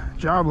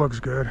 job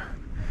looks good.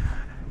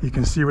 You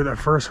can see where that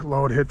first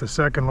load hit the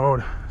second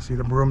load. See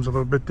the broom's a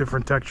little bit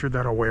different texture.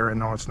 That'll wear in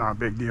though, it's not a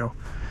big deal.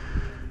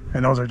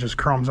 And those are just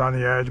crumbs on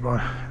the edge,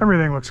 but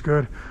everything looks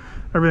good.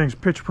 Everything's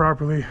pitched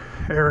properly.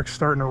 Eric's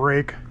starting to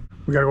rake.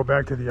 We gotta go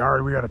back to the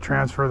yard. We gotta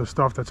transfer the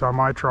stuff that's on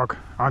my truck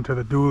onto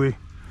the dually.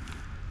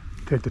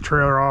 Take the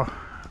trailer off,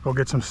 go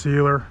get some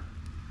sealer,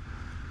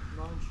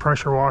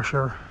 pressure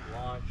washer,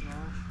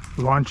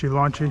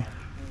 lunchy.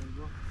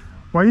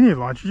 Well, you need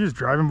lunch. You're just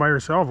driving by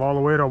yourself all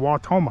the way to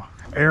Wautoma.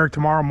 Eric,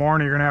 tomorrow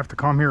morning, you're gonna have to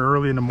come here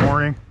early in the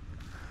morning.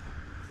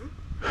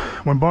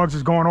 When Bugs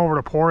is going over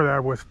to pour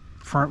that with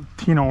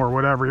Tino or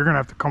whatever, you're gonna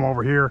have to come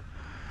over here.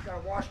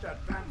 Gotta wash that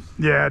fence.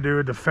 Yeah,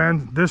 dude, the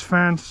fence, this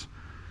fence,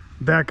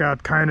 that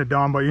got kind of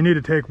dumb, but you need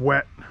to take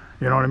wet,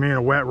 you know what I mean?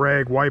 A wet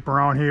rag, wipe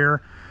around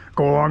here,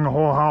 go along the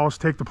whole house,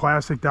 take the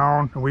plastic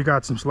down, and we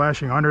got some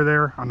slashing under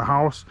there on the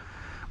house.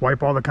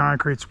 Wipe all the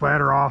concrete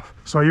splatter off.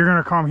 So you're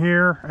gonna come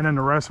here, and then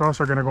the rest of us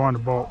are gonna go on the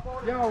boat.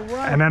 Yo,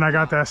 right. And then I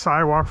got that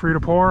sidewalk for you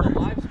to pour.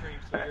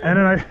 And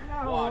then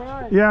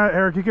yeah,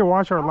 Eric, you can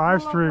watch our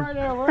live stream. Right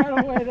there,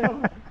 right away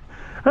there.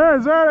 Hey,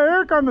 is that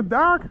Eric on the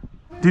dock?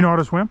 Do you know how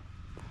to swim?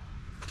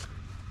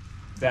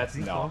 That's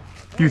no.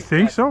 Do you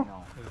think so?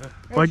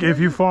 Like if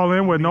you fall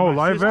in with no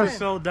life sister vest?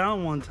 fell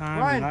down one time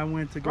Ryan, and I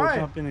went to go Ryan.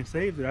 jump in and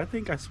save it. I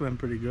think I swim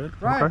pretty good.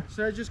 Right. Okay.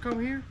 So I just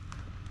come here?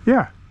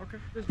 Yeah. Okay.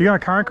 You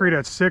got concrete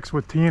at 6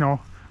 with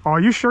Tino. Oh,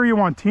 you sure you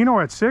want Tino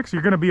at 6?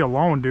 You're gonna be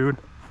alone, dude.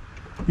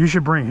 You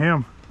should bring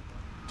him.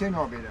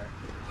 Tino will be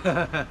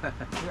there.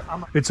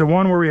 It's the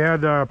one where we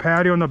had the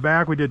patio in the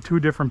back. We did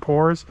 2 different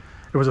pours.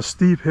 It was a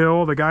steep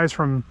hill. The guys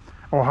from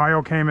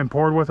Ohio came and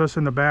poured with us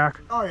in the back.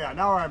 Oh yeah,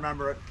 now I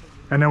remember it.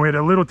 And then we had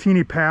a little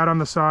teeny pad on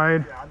the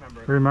side. Yeah, I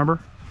remember it. Remember?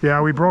 Yeah,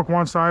 we broke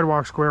one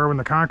sidewalk square when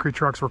the concrete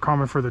trucks were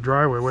coming for the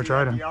driveway, which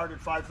I didn't.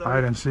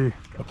 I didn't see.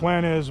 The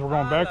plan is we're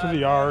going back to the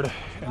yard,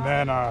 and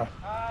then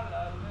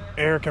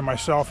Eric and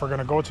myself are going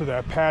to go to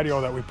that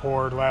patio that we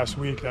poured last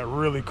week, that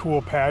really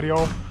cool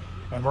patio,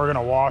 and we're going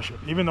to wash it.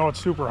 Even though it's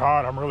super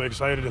hot, I'm really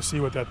excited to see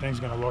what that thing's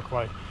going to look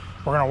like.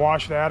 We're going to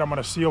wash that. I'm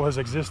going to seal his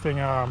existing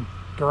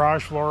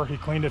garage floor. He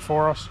cleaned it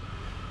for us,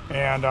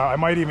 and I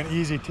might even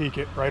easy teak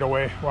it right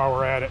away while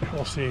we're at it.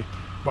 We'll see,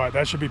 but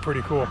that should be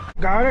pretty cool.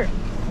 Got it.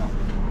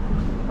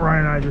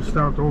 Ryan and I just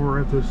stopped over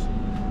at this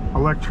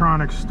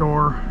electronics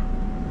store.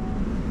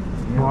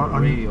 Bought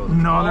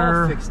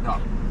another fixed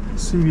up.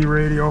 CB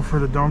radio for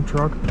the dump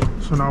truck.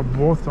 So now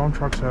both dump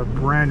trucks have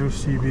brand new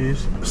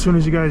CBs. As soon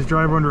as you guys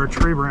drive under a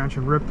tree branch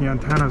and rip the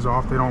antennas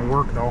off, they don't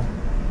work though.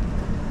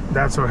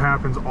 That's what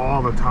happens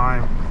all the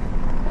time.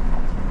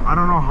 I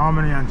don't know how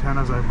many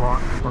antennas I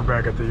bought. We're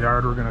back at the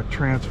yard. We're gonna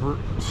transfer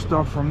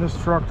stuff from this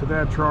truck to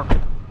that truck.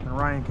 And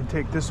Ryan can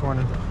take this one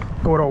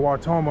and go to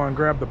Wautoma and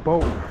grab the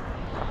boat.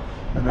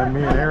 And then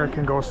me and Eric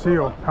can go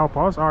seal. Help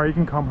us? All right, you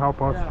can come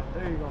help us. Yeah,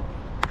 there you go.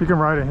 You can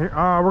ride in here.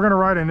 We're gonna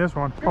ride in this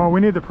one. Oh,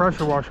 we need the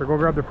pressure washer. Go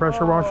grab the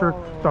pressure washer,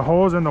 the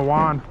hose, and the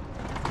wand.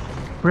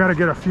 We gotta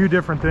get a few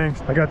different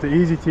things. I got the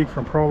Easy Teak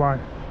from Proline.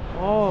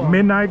 Oh.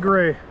 Midnight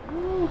Gray.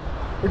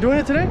 We're doing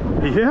it today?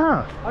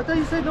 Yeah. I thought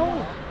you said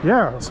no.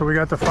 Yeah, so we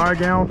got the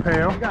 5-gallon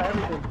pail. We got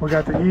everything. We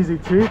got the Easy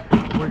Teak.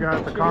 We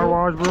got the car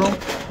wash broom.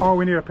 Oh,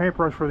 we need a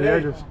paintbrush for the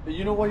edges.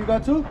 You know what you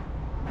got too?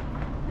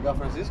 You got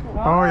Francisco?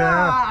 Oh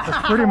yeah,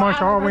 that's pretty much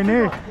all we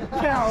need.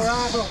 Yeah,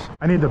 right.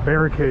 I need the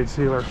barricade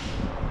sealer.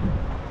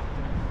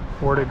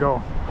 Where'd it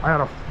go? I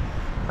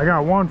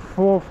got one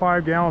full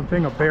 5-gallon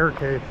thing of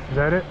barricade. Is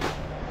that it?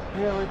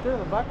 Yeah, right there,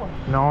 the black one.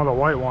 No, the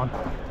white one.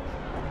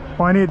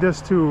 Well, I need this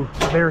too,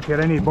 barricade.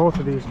 I need both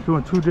of these. I'm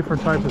doing 2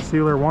 different types of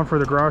sealer, one for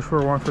the garage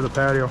floor, one for the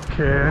patio.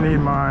 Okay, I need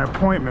my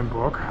appointment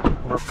book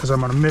because I'm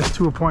gonna miss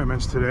 2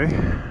 appointments today.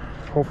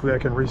 Hopefully I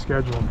can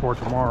reschedule them for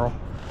tomorrow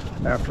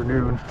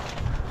afternoon.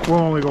 We'll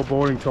only go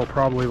boating till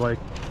probably like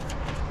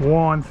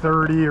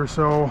 1:30 or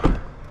so.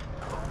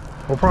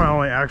 We'll probably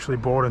only actually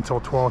boat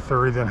until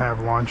 12:30, then have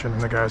lunch, and then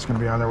the guys can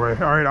be on their way.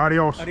 All right,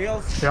 adios.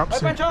 Adios. Yep. Hey,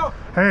 see- Pancho.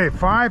 Hey,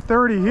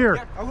 5:30 here.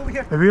 Yeah, I will be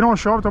here. If you don't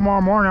show up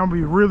tomorrow morning, I'll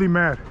be really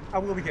mad. I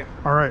will be here.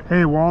 All right.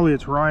 Hey, Wally,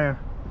 it's Ryan.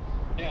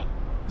 Yeah.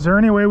 Is there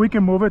any way we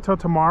can move it till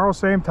tomorrow,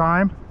 same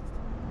time?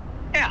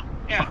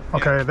 Yeah.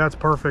 Okay, that's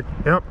perfect.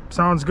 Yep,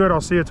 sounds good.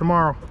 I'll see you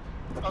tomorrow.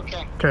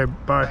 Okay. Okay,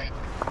 bye.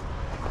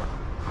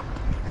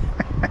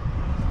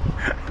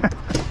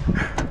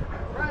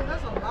 Right,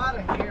 that's a lot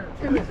of hair.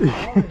 All this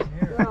hair.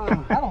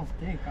 I don't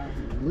think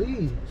I'm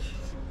bleach.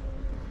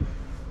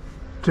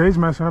 Jay's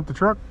messing up the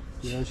truck.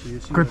 Yeah, she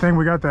is. Good thing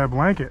we got that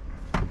blanket.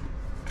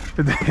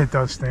 It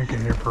does stink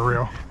in here, for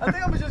real. I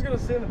think I'm just gonna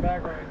sit in the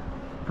back right.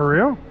 For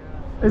real?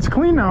 It's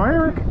clean now,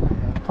 Eric.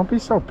 Don't be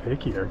so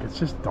picky, Eric. It's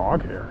just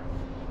dog hair.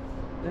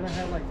 Then I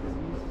had like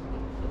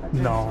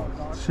disease. No,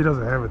 she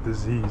doesn't have a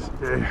disease.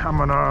 Okay, I'm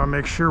gonna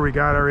make sure we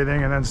got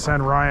everything and then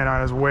send Ryan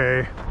on his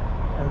way.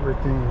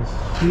 Everything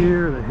is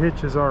here. The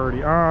hitch is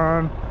already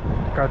on.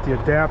 Got the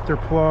adapter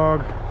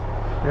plug.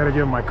 Gotta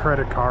give him my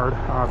credit card,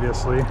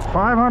 obviously.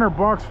 500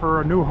 bucks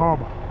for a new hub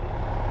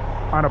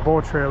on a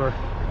boat trailer.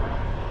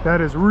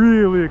 That is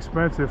really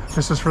expensive.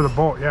 This is for the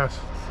boat, yes.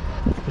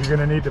 You're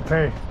gonna need to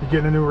pay. You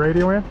getting a new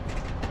radio in?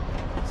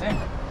 Same.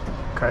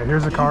 Okay,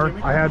 here's the card.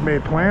 I had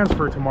made plans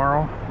for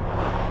tomorrow.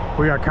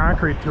 We got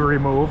concrete to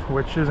remove,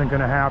 which isn't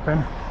gonna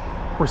happen.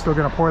 We're still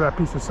gonna pour that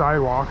piece of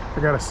sidewalk.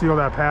 I gotta seal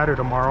that patio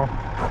tomorrow.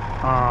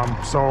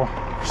 So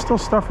still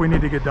stuff we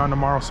need to get done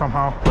tomorrow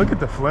somehow. Look at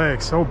the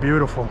flag, so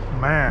beautiful.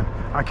 Man,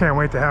 I can't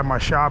wait to have my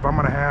shop. I'm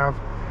gonna have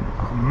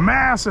a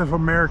massive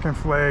American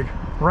flag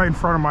right in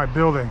front of my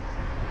building.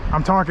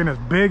 I'm talking as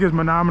big as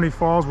Menominee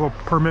Falls will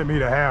permit me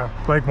to have.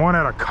 Like one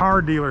at a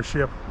car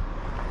dealership.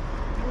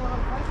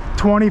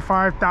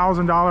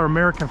 $25,000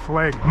 American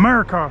flag,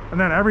 America. And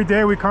then every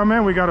day we come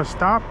in, we gotta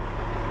stop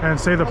and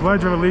say the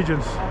Pledge of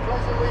Allegiance.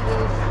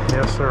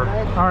 Yes, sir.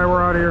 All right, we're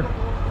out of here.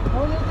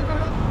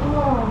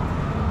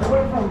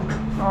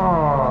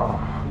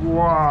 Oh,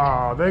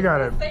 wow, they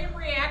got it. Same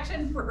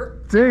reaction for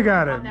They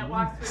got it. that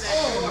walks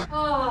through that door.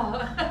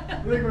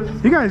 Oh.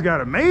 You guys got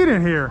it made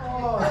in here.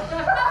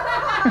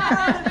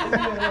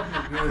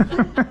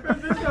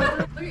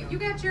 Look, you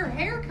got your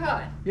hair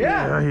cut.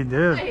 Yeah, he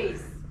did.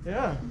 Nice.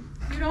 Yeah.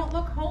 You don't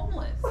look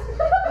homeless. You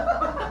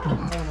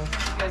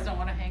guys don't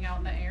want to hang out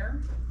in the air?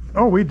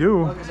 Oh, we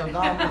do.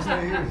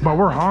 But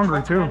we're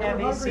hungry too.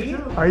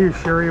 Are you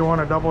sure you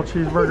want a double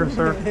cheeseburger,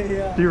 sir?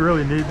 Yeah. Do you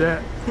really need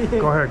that?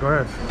 Go ahead, go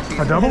ahead.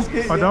 A double?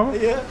 A double?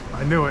 Yeah.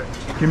 I knew it.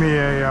 Give me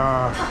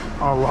a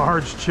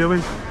large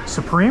chili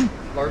supreme.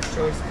 Large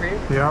chili supreme.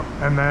 Yep.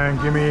 And then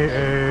give me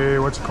a,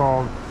 what's it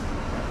called?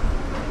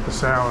 The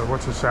salad.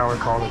 What's the salad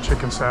called? The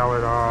chicken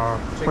salad.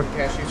 Chicken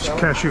cashew salad.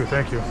 Cashew,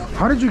 thank you.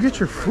 How did you get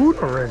your food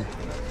already?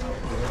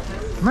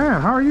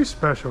 Man, how are you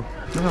special?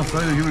 No, I'm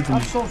sorry to give it to I'm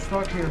me. so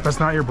stuck here. That's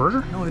not your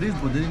burger? No, it is,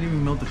 but they didn't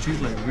even melt the cheese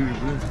like really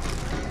good.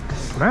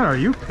 Man, are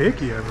you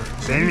picky ever?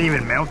 They didn't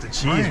even melt the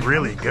cheese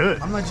really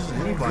good. I'm not just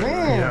anybody.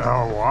 Man, Yeah,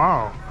 oh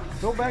wow.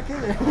 go back in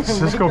there.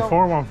 Cisco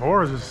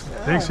 414 just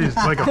thinks he's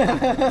like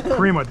a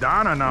prima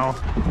donna now.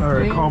 All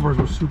right, Culver's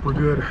was super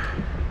good.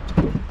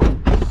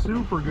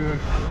 Super good.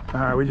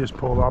 All right, we just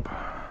pulled up.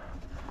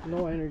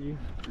 No energy.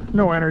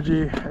 No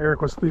energy.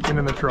 Eric was sleeping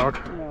in the truck.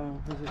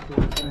 No, this is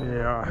good.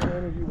 Yeah. No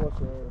energy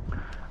whatsoever.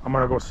 I'm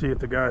gonna go see if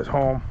the guy's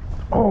home.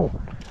 Oh,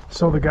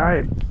 so the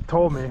guy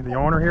told me, the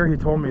owner here, he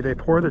told me they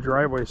pour the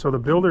driveway. So the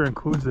builder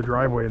includes the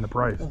driveway in the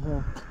price.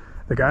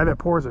 The guy that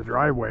pours the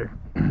driveway,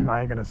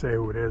 I ain't gonna say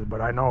who it is,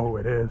 but I know who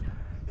it is.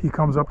 He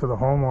comes up to the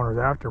homeowners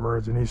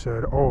afterwards and he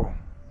said, oh,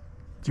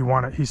 do you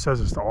want it? He says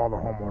this to all the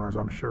homeowners,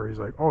 I'm sure. He's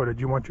like, oh, did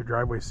you want your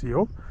driveway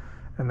sealed?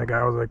 And the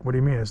guy was like, what do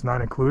you mean? It's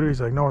not included?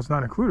 He's like, no, it's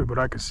not included, but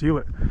I could seal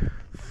it.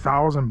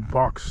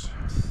 $1,000.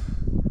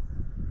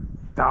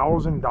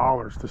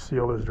 $1,000 to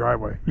seal this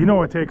driveway. You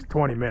know it takes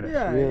 20 minutes.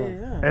 Yeah.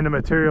 And the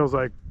material's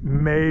like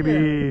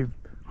maybe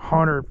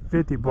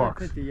 150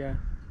 bucks. 50, yeah.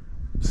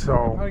 So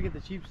Probably get the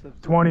cheap stuff.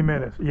 20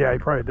 minutes. Yeah, he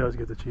probably does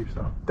get the cheap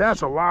stuff.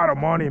 That's a lot of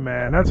money,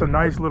 man. That's a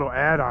nice little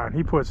add-on.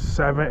 He puts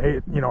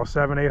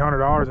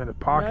 $700-800 in his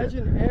pocket.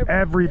 Imagine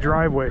every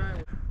driveway.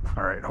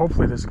 All right,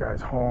 hopefully this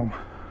guy's home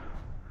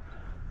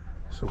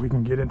so we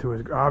can get into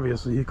his.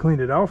 Obviously he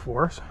cleaned it out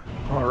for us.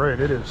 All right,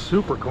 it is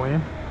super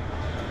clean.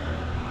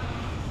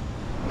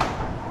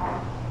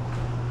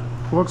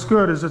 Looks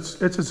good. It's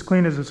as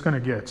clean as it's gonna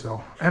get.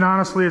 So, and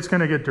honestly, it's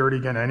gonna get dirty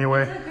again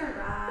anyway.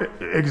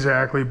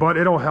 Exactly, but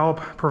it'll help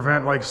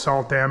prevent like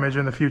salt damage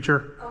in the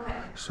future. Okay.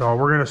 So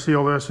we're gonna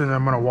seal this and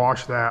I'm gonna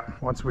wash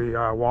that. Once we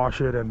wash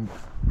it and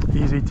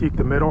easy teak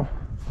the middle,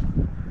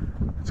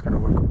 it's gonna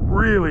look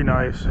really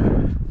nice.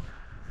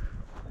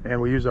 And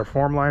we use our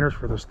form liners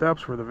for the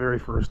steps for the very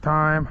first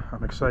time.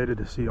 I'm excited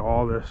to see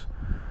all this.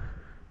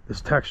 This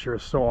texture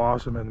is so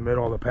awesome in the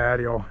middle of the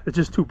patio. It's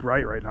just too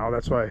bright right now.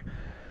 That's why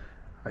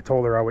I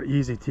told her I would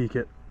easy teak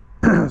it.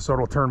 So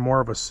it'll turn more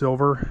of a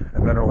silver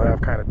and then it'll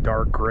have kind of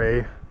dark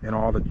gray and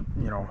all the,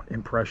 you know,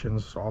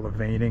 impressions, all the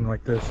veining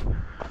like this.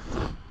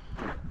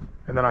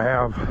 And then I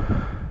have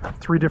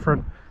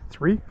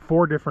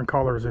four different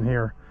colors in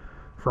here,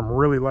 from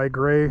really light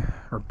gray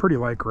or pretty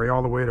light gray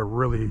all the way to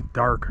really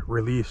dark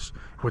release,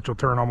 which will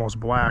turn almost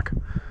black.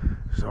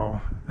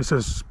 So this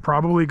is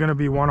probably going to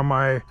be one of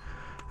my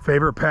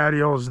favorite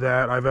patios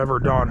that I've ever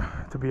done,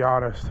 to be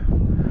honest.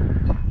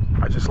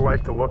 I just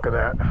like the look of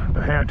that.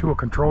 The hand tool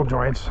control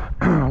joints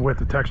with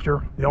the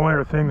texture. The only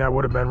other thing that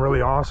would have been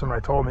really awesome, I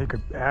told him he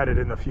could add it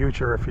in the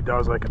future if he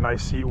does like a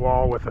nice seat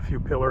wall with a few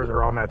pillars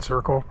around that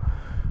circle.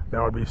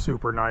 That would be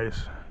super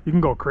nice. You can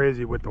go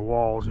crazy with the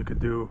walls. You could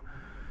do,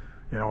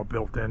 you know,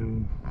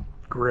 built-in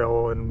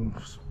grill and,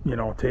 you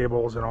know,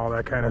 tables and all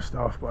that kind of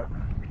stuff, but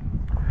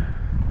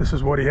this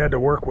is what he had to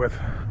work with.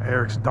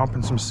 Eric's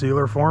dumping some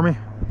sealer for me.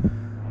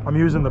 I'm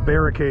using the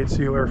barricade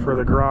sealer for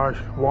the garage,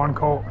 1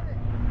 coat.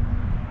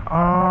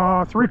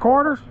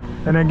 3/4,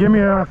 and then give me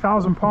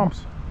 1,000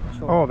 pumps.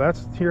 Oh,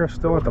 that's here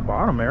still at the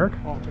bottom, Eric.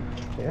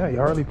 Yeah, you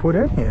hardly put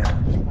in here.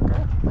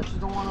 I just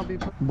don't want to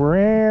be.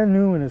 Brand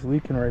new and it's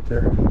leaking right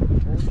there.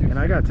 And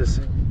I got this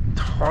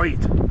tight.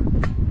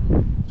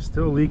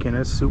 Still leaking,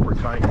 it's super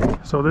tight.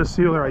 So this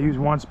sealer I used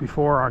once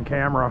before on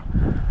camera,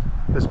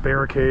 this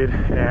barricade,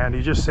 and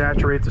you just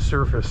saturate the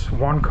surface.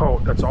 1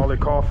 coat, that's all they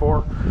call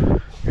for.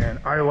 And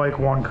I like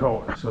 1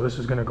 coat, so this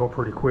is gonna go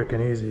pretty quick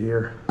and easy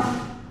here.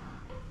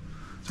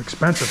 It's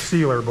expensive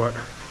sealer, but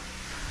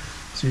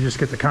So you just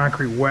get the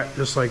concrete wet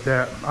just like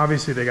that.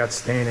 Obviously they got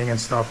staining and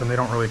stuff and they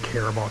don't really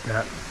care about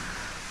that.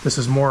 This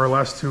is more or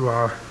less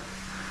to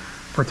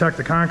protect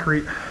the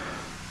concrete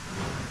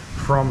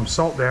from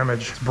salt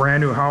damage. It's a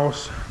brand new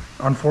house.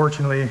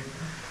 Unfortunately,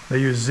 they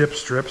use zip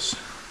strips.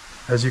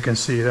 As you can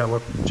see, that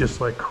look just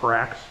like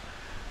cracks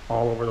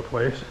all over the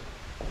place.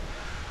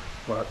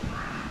 But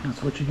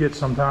that's what you get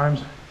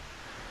sometimes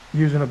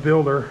using a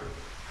builder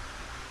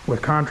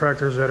with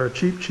contractors that are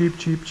cheap.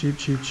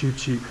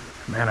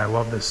 Man, I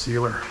love this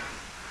sealer.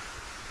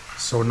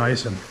 So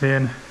nice and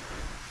thin.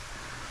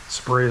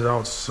 Sprays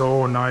out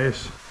so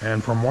nice.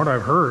 And from what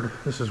I've heard,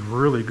 this is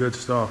really good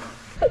stuff.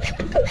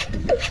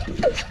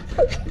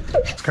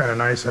 It's kind of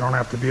nice. I don't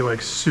have to be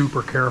like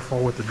super careful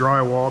with the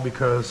drywall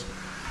because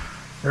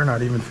they're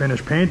not even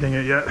finished painting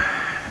it yet.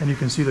 And you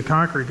can see the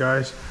concrete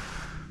guys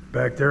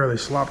back there. They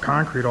slop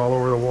concrete all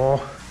over the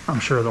wall.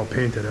 I'm sure they'll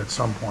paint it at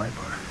some point,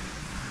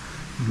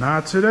 but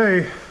not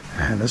today.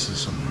 And this is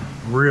some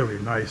really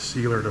nice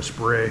sealer to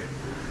spray.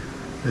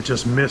 It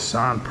just mists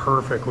on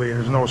perfectly.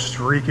 There's no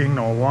streaking,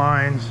 no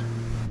lines.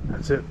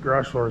 That's it,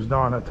 garage floor is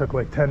done. It took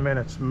like 10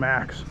 minutes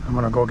max. I'm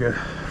gonna go get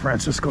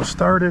Francisco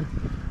started.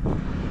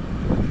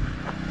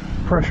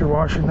 Pressure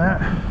washing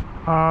that.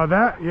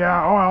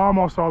 Yeah,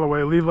 almost all the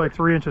way. Leave like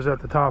 3 inches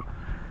at the top.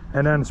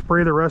 And then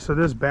spray the rest of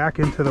this back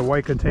into the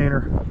white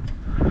container.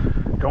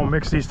 Don't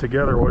mix these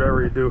together,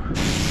 whatever you do.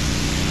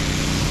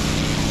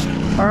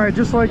 All right,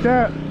 just like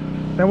that.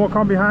 Then we'll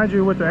come behind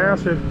you with the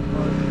acid.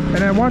 And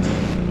then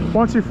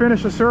once you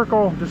finish the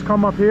circle, just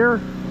come up here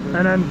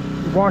and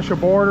then wash a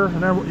border.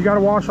 And then you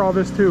gotta wash all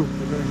this too.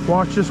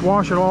 Just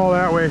wash it all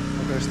that way.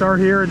 Start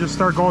here and just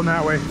start going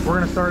that way. We're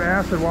gonna start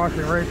acid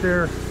washing right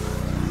there.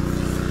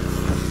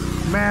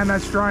 Man,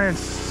 that's drying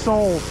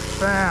so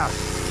fast.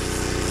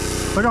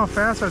 Look how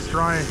fast that's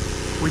drying.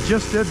 We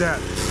just did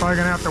that. Probably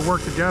gonna have to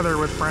work together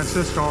with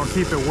Francisco and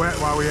keep it wet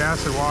while we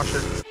acid wash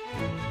it.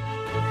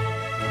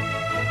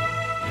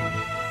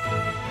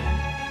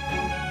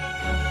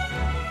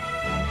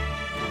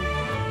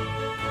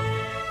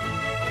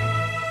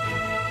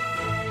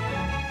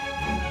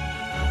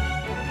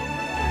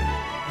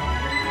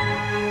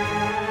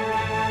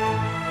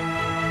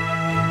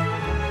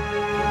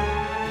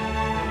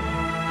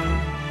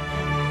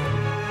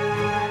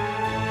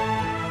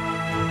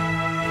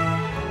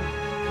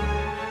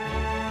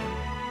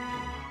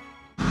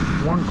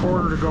 One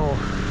quarter to go.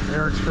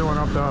 Eric's filling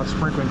up the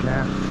sprinkling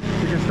can.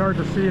 You can start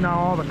to see now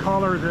all the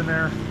colors in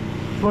there.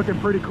 It's looking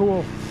pretty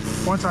cool.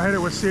 Once I hit it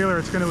with sealer,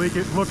 it's going to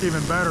look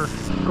even better.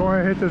 Go ahead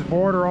and hit this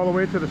border all the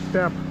way to the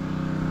step.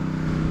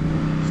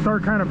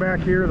 Start kind of back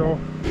here though.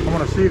 I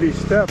want to see these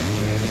steps.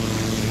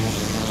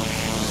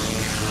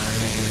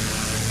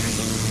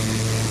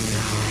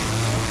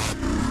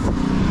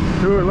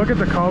 Dude, look at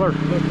the color.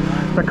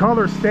 The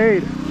color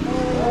stayed.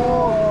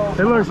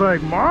 It looks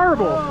like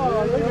marble.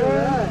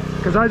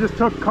 Because I just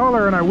took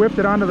color and I whipped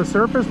it onto the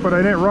surface, but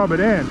I didn't rub it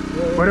in.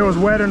 But it was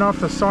wet enough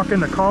to suck in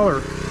the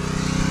color.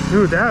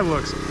 Dude, that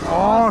looks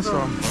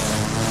awesome.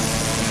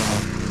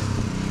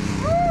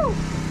 Woo!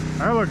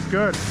 That looks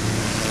good.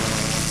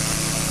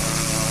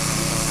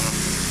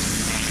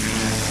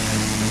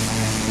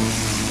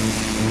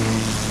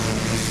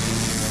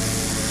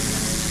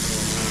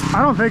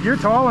 I don't think you're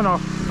tall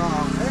enough. No.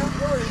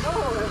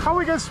 How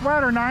we get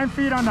sweater 9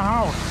 feet on the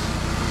house?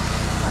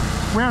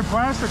 We had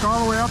plastic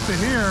all the way up to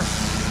here.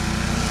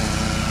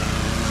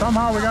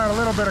 Somehow we got a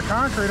little bit of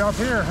concrete up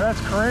here. That's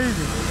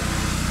crazy.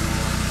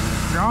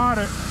 Got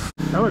it.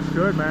 That looks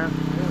good, man.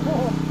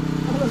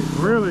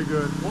 Really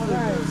good.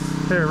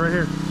 Here, right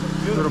here.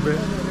 A little bit.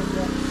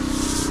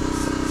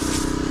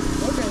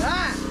 Look at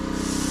that.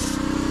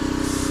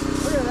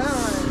 Look at that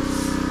one.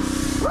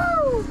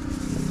 Woo!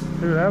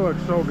 Dude, that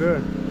looks so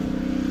good.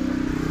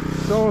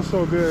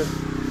 So good.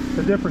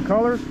 The different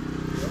colors.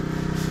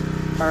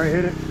 All right,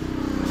 hit it.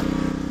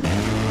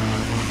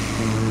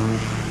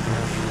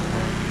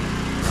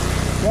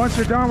 Once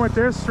you're done with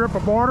this, strip a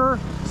border,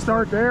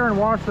 start there and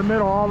wash the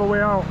middle all the way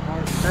out.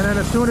 And then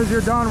as soon as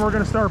you're done, we're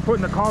gonna start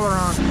putting the color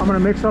on. I'm gonna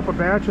mix up a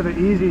batch of the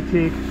Easy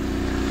Teak.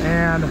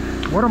 And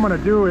what I'm gonna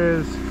do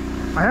is,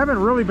 I haven't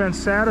really been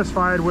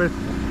satisfied with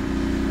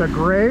the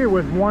gray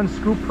with 1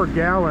 scoop per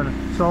gallon.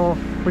 So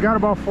we got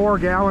about 4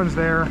 gallons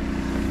there.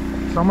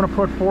 So I'm gonna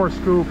put 4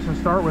 scoops and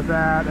start with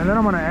that. And then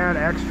I'm gonna add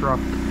extra.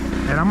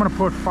 And I'm gonna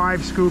put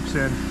 5 scoops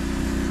in.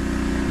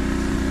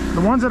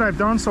 The ones that I've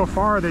done so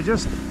far, they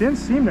just didn't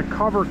seem to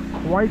cover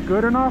quite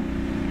good enough.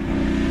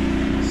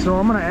 So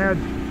I'm gonna add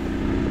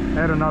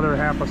another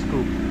half a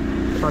scoop.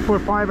 So I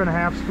put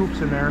 5.5 scoops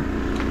in there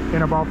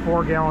in about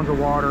 4 gallons of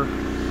water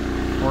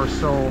or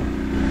so.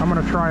 I'm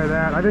gonna try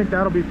that. I think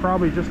that'll be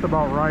probably just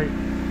about right.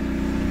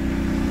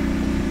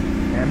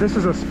 And this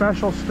is a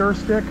special stir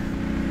stick.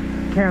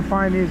 Can't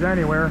find these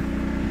anywhere.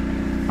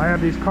 I have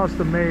these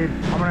custom made.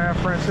 I'm gonna have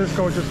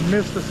Francisco just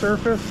mist the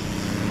surface.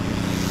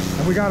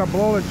 And we gotta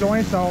blow the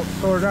joints out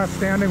so there's not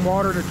standing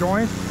water to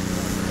joints,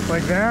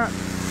 like that.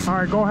 All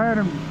right, go ahead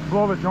and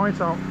blow the joints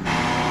out.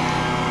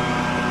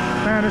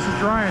 Man, this is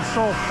drying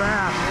so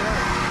fast.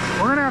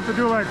 We're gonna have to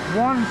do like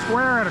one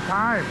square at a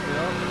time.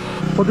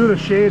 We'll do the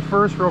shade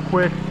first real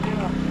quick,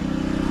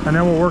 and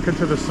then we'll work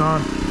into the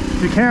sun.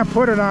 You can't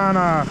put it on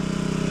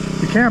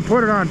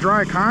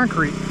dry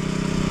concrete.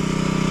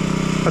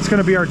 That's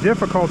gonna be our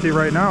difficulty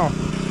right now.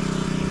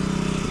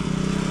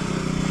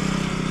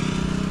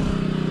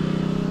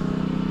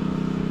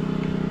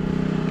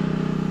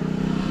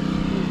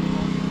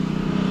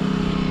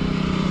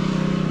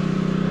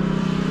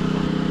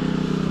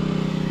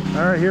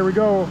 All right, here we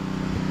go.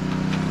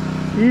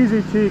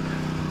 Easy teak.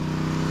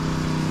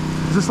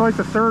 Is this like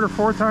the third or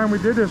fourth time we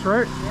did this,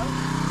 right? Yep.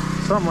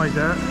 Something like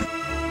that.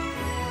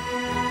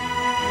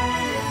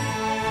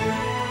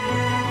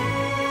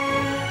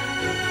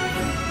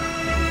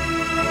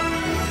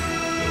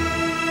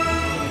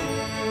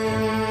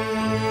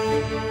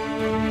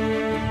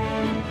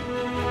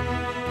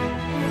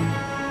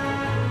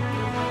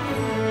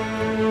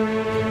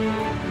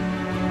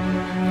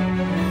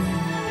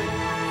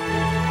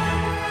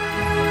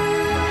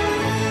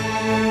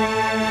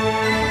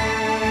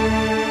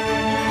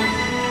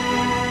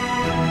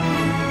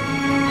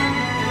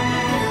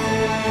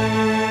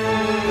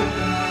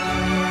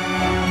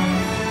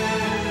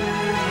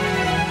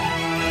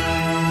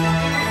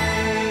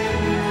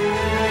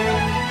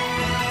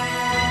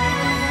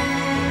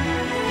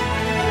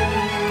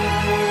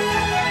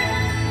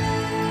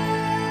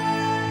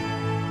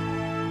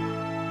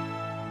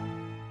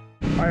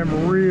 I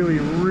am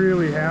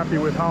really happy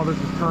with how this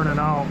is turning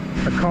out.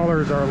 The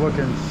colors are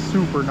looking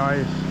super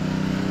nice.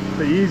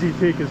 The Easy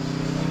Teak is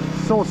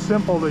so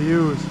simple to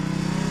use.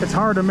 It's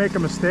hard to make a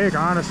mistake,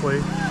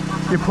 honestly.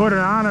 You put it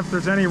on, if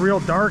there's any real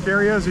dark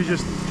areas, you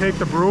just take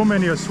the broom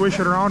and you swish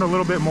it around a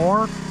little bit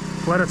more,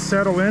 let it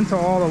settle into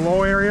all the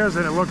low areas,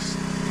 and it looks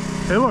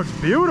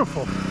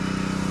beautiful.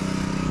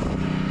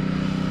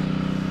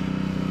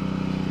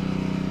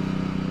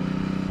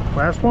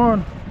 Last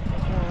one.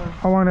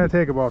 How long did it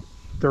take? About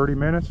 30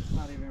 minutes?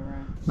 Not even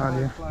right. Not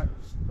here.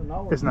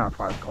 It's not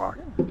 5 o'clock.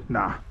 Yeah.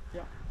 Nah.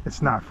 Yeah.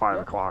 It's not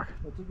 5 o'clock.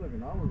 That took like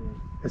an hour.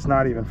 It's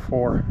not even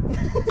 4.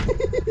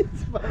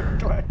 It's 5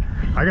 o'clock.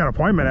 I got an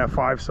appointment at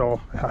 5,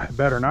 so it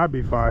better not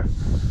be 5.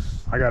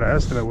 I got an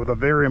estimate with a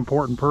very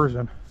important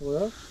person.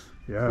 Well,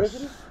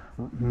 Yes.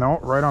 No,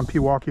 right on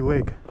Pewaukee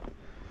Lake.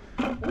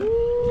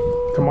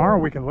 Tomorrow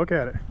we can look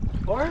at it.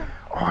 Or?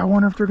 Oh, I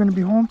wonder if they're going to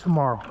be home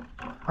tomorrow.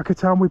 I could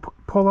tell them we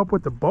pull up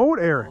with the boat,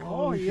 Eric.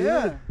 Oh,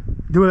 yeah.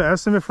 Do the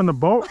estimate from the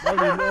boat.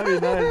 that'd be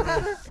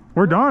nice.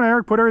 We're done,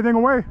 Eric. Put everything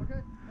away. Okay.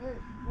 Hey,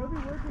 we'll be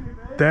working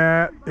today.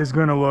 That is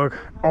going to look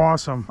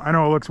awesome. I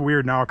know it looks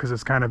weird now because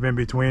it's kind of in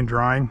between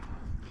drying.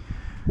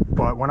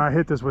 But when I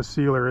hit this with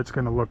sealer, it's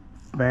going to look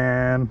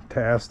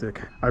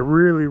fantastic. I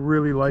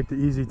really like the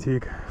Easy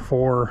Teak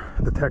for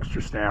the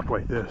texture stamp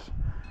like this.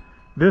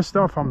 This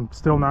stuff I'm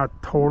still not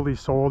totally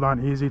sold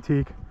on Easy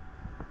Teak.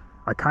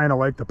 I kind of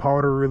like the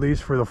powder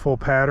release for the full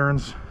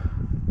patterns.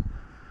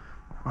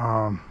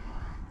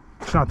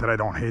 It's not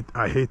that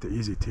I hate the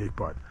Easy Teak,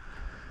 but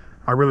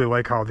I really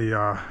like how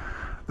the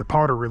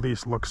powder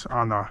release looks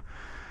on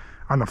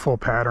the full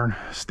pattern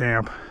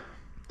stamp.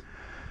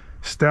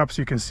 Steps,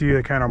 you can see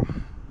they kind of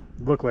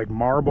look like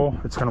marble.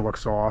 It's going to look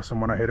so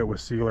awesome when I hit it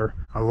with sealer.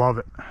 I love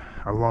it.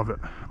 I love it.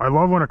 I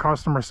love when a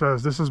customer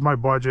says, this is my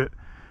budget,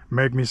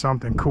 make me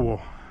something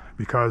cool,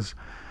 because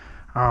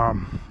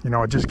you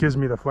know, it just gives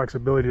me the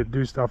flexibility to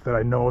do stuff that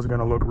I know is going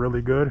to look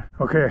really good.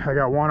 Okay, I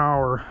got 1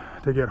 hour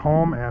to get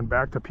home and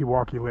back to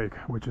Pewaukee Lake,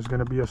 which is going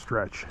to be a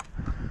stretch.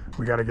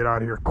 We got to get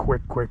out of here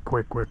quick. I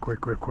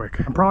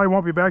probably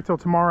won't be back till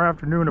tomorrow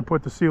afternoon to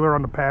put the sealer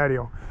on the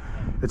patio.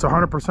 It's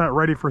 100%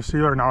 ready for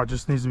sealer now. It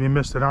just needs to be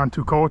misted on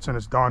 2 coats and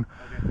it's done.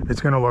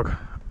 It's going to look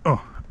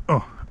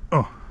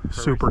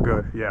super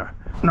good. Yeah.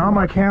 Now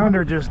my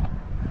calendar just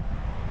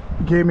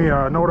gave me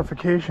a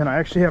notification. I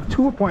actually have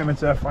 2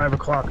 appointments at 5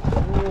 o'clock.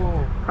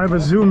 I have a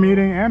Zoom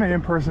meeting and an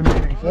in-person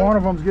meeting. One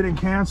of them's getting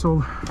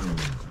canceled.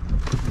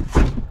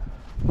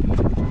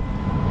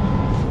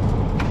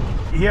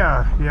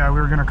 Yeah,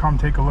 we were gonna come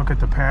take a look at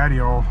the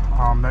patio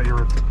that you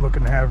were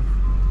looking to have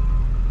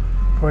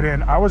put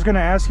in. I was gonna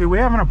ask you, we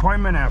have an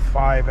appointment at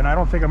 5 and I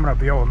don't think I'm gonna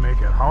be able to make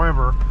it.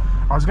 However,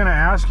 I was gonna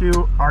ask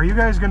you, are you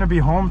guys gonna be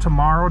home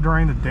tomorrow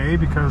during the day?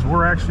 Because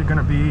we're actually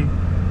gonna be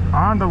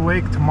on the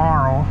lake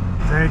tomorrow.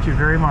 Thank you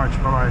very much.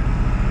 Bye-bye.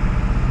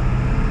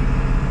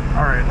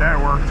 All right, that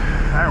worked.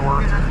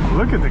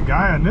 Look at the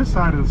guy on this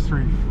side of the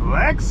street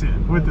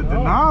flexing with the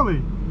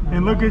Denali.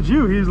 And look at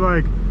you. He's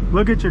like,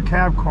 look at your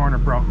cab corner,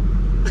 bro.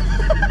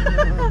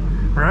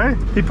 Right?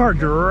 He parked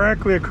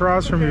directly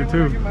across from you,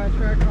 too.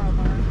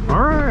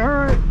 All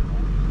right.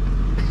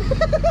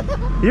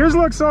 Yours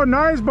looks so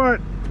nice,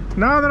 but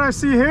now that I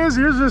see his,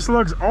 yours just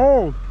looks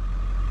old.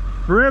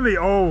 Really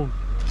old.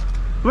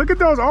 Look at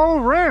those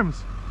old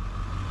rims.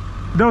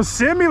 Those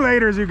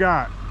simulators you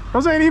got.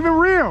 Those ain't even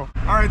real.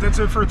 All right, that's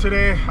it for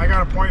today. I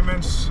got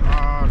appointments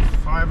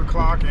 5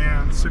 o'clock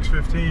and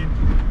 6:15,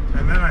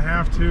 and then I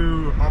have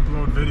to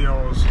upload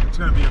videos. It's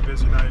gonna be a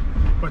busy night,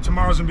 but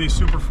tomorrow's gonna be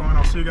super fun.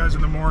 I'll see you guys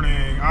in the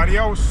morning.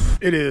 Adios.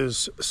 It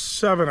is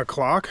 7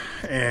 o'clock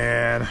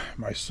and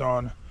my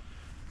son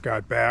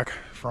got back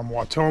from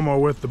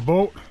Watoma with the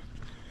boat.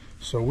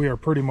 So we are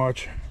pretty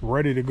much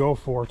ready to go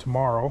for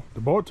tomorrow. The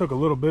boat took a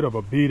little bit of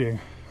a beating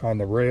on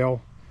the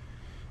rail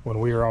when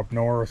we were up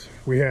north.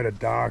 We had it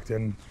docked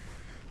and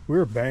we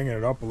were banging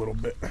it up a little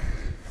bit.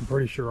 I'm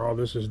pretty sure all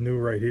this is new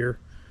right here,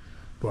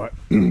 but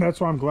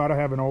that's why I'm glad I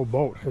have an old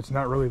boat. It's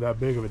not really that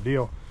big of a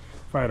deal.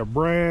 If I had a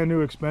brand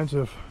new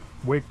expensive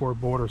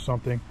wakeboard boat or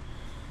something,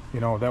 you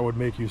know, that would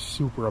make you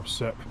super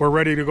upset. We're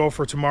ready to go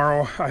for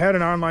tomorrow. I had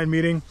an online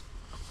meeting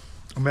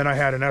and then I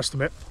had an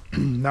estimate.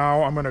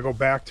 Now I'm gonna go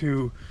back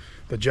to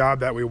the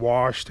job that we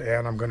washed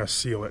and I'm gonna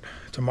seal it.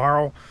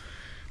 Tomorrow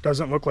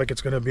doesn't look like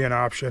it's gonna be an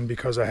option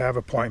because I have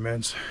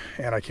appointments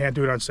and I can't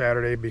do it on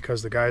Saturday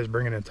because the guy is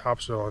bringing in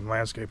topsoil and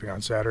landscaping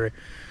on Saturday.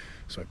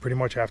 So I pretty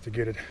much have to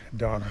get it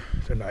done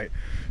tonight.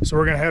 So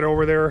we're gonna head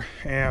over there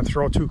and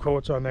throw 2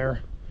 coats on there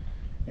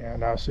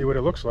and see what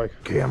it looks like.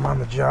 Okay, I'm on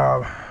the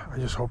job. I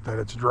just hope that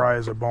it's dry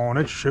as a bone.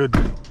 It should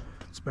be.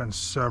 It's been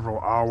several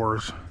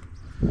hours.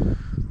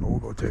 We'll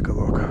go take a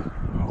look.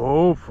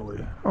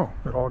 Hopefully. Oh,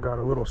 it all got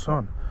a little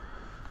sun.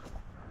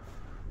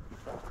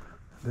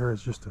 There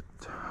is just a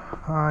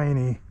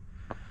tiny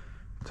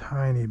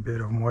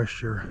bit of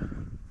moisture.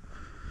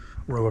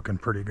 We're looking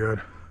pretty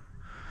good.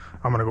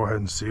 I'm gonna go ahead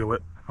and seal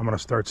it. I'm gonna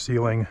start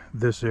sealing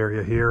this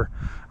area here.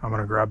 I'm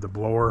gonna grab the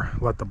blower,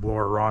 let the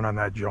blower run on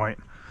that joint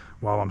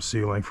while I'm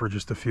sealing for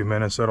just a few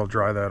minutes. That'll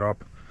dry that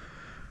up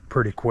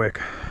pretty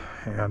quick,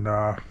 and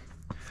then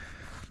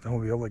we'll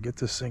be able to get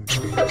this thing.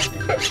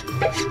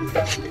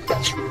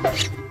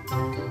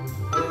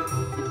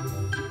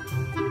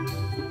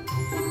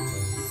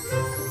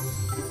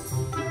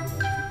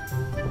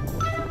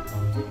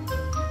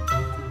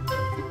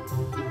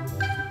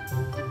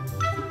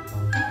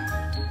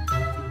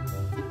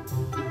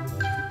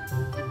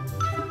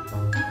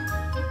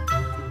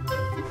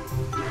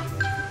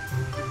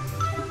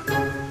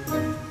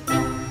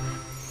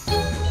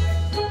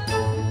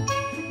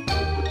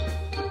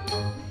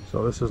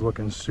 So this is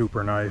looking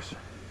super nice.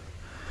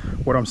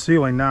 What I'm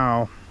sealing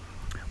now,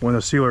 when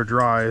the sealer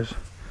dries,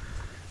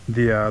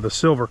 the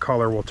silver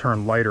color will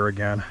turn lighter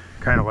again,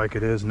 kind of like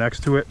it is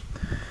next to it.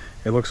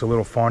 It looks a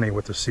little funny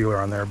with the sealer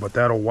on there, but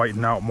that'll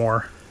whiten out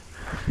more,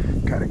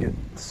 kind of get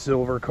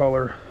silver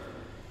color.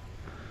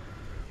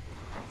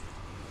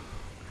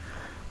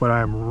 But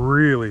I'm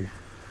really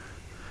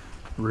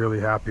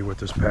happy with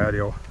this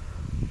patio.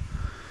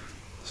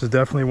 This is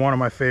definitely one of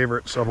my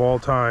favorites of all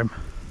time.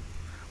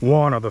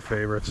 One of the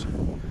favorites.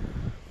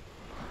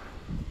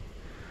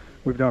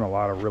 We've done a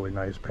lot of really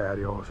nice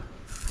patios.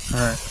 All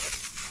right,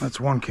 that's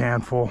 1 can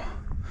full.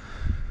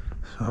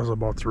 So that was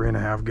about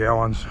 3.5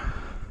 gallons.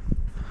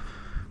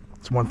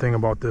 It's one thing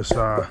about this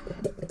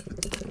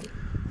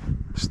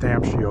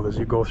stamp shield is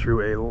you go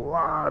through a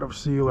lot of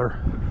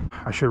sealer.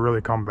 I should really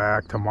come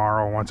back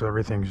tomorrow once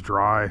everything's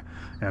dry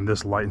and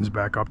this lightens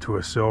back up to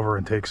a silver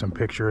and take some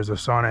pictures. The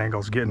sun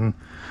angle's getting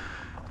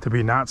to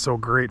be not so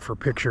great for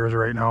pictures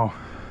right now.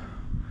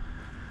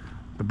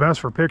 The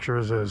best for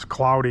pictures is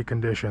cloudy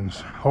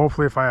conditions.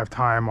 Hopefully if I have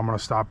time, I'm gonna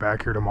stop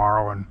back here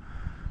tomorrow and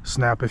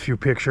snap a few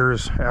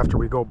pictures after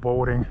we go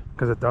boating,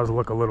 because it does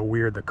look a little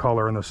weird, the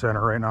color in the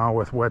center right now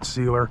with wet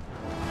sealer.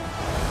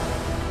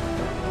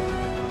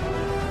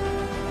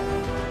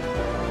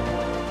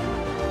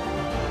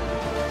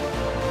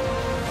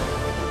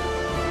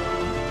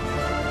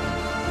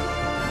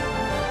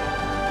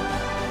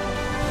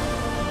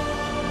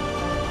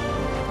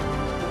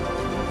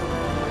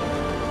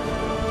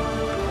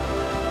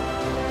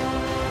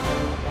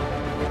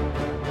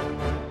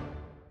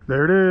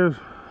 There it is.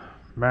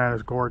 Man,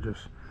 it's gorgeous.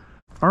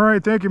 All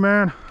right, thank you,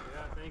 man.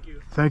 Yeah, thank you.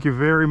 Thank you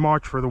very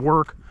much for the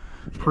work.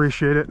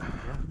 Appreciate it.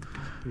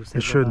 Yeah.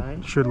 It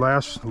should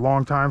last a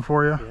long time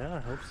for you. Yeah, I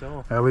hope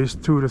so. At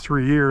least 2 to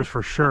 3 years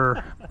for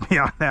sure.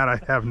 Beyond that, I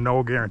have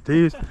no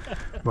guarantees.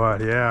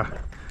 But yeah.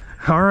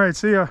 All right,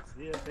 see ya.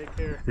 See ya, take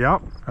care.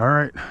 Yep. All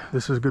right,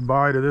 this is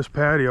goodbye to this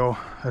patio.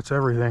 That's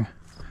everything.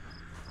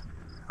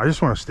 I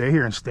just want to stay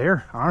here and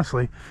stare,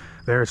 honestly.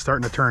 There, it's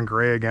starting to turn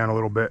gray again a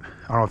little bit.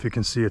 I don't know if you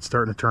can see, it's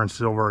starting to turn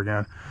silver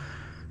again.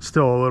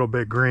 Still a little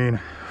bit green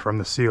from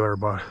the sealer,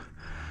 but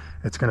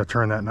it's going to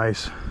turn that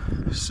nice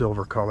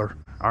silver color.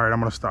 All right, I'm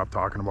going to stop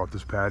talking about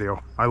this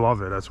patio. I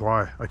love it. That's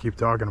why I keep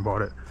talking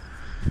about it.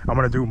 I'm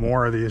going to do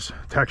more of these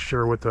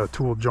texture with the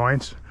tool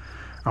joints.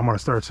 I'm going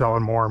to start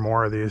selling more and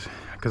more of these,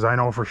 because I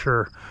know for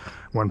sure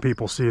when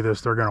people see this,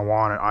 they're gonna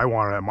want it. I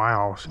want it at my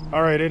house.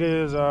 All right, it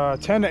is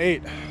 10 to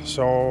 8,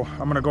 so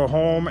I'm gonna go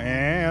home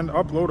and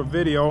upload a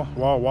video,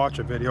 well, watch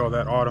a video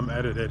that Autumn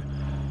edited,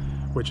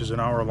 which is an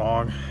hour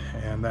long,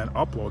 and then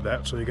upload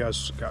that so you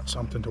guys got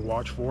something to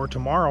watch for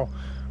tomorrow.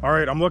 All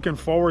right, I'm looking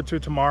forward to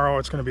tomorrow.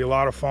 It's gonna be a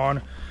lot of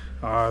fun.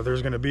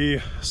 There's gonna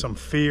be some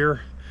fear.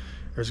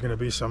 There's gonna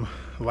be some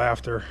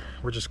laughter.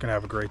 We're just gonna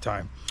have a great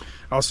time.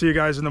 I'll see you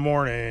guys in the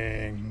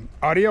morning.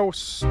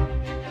 Adios.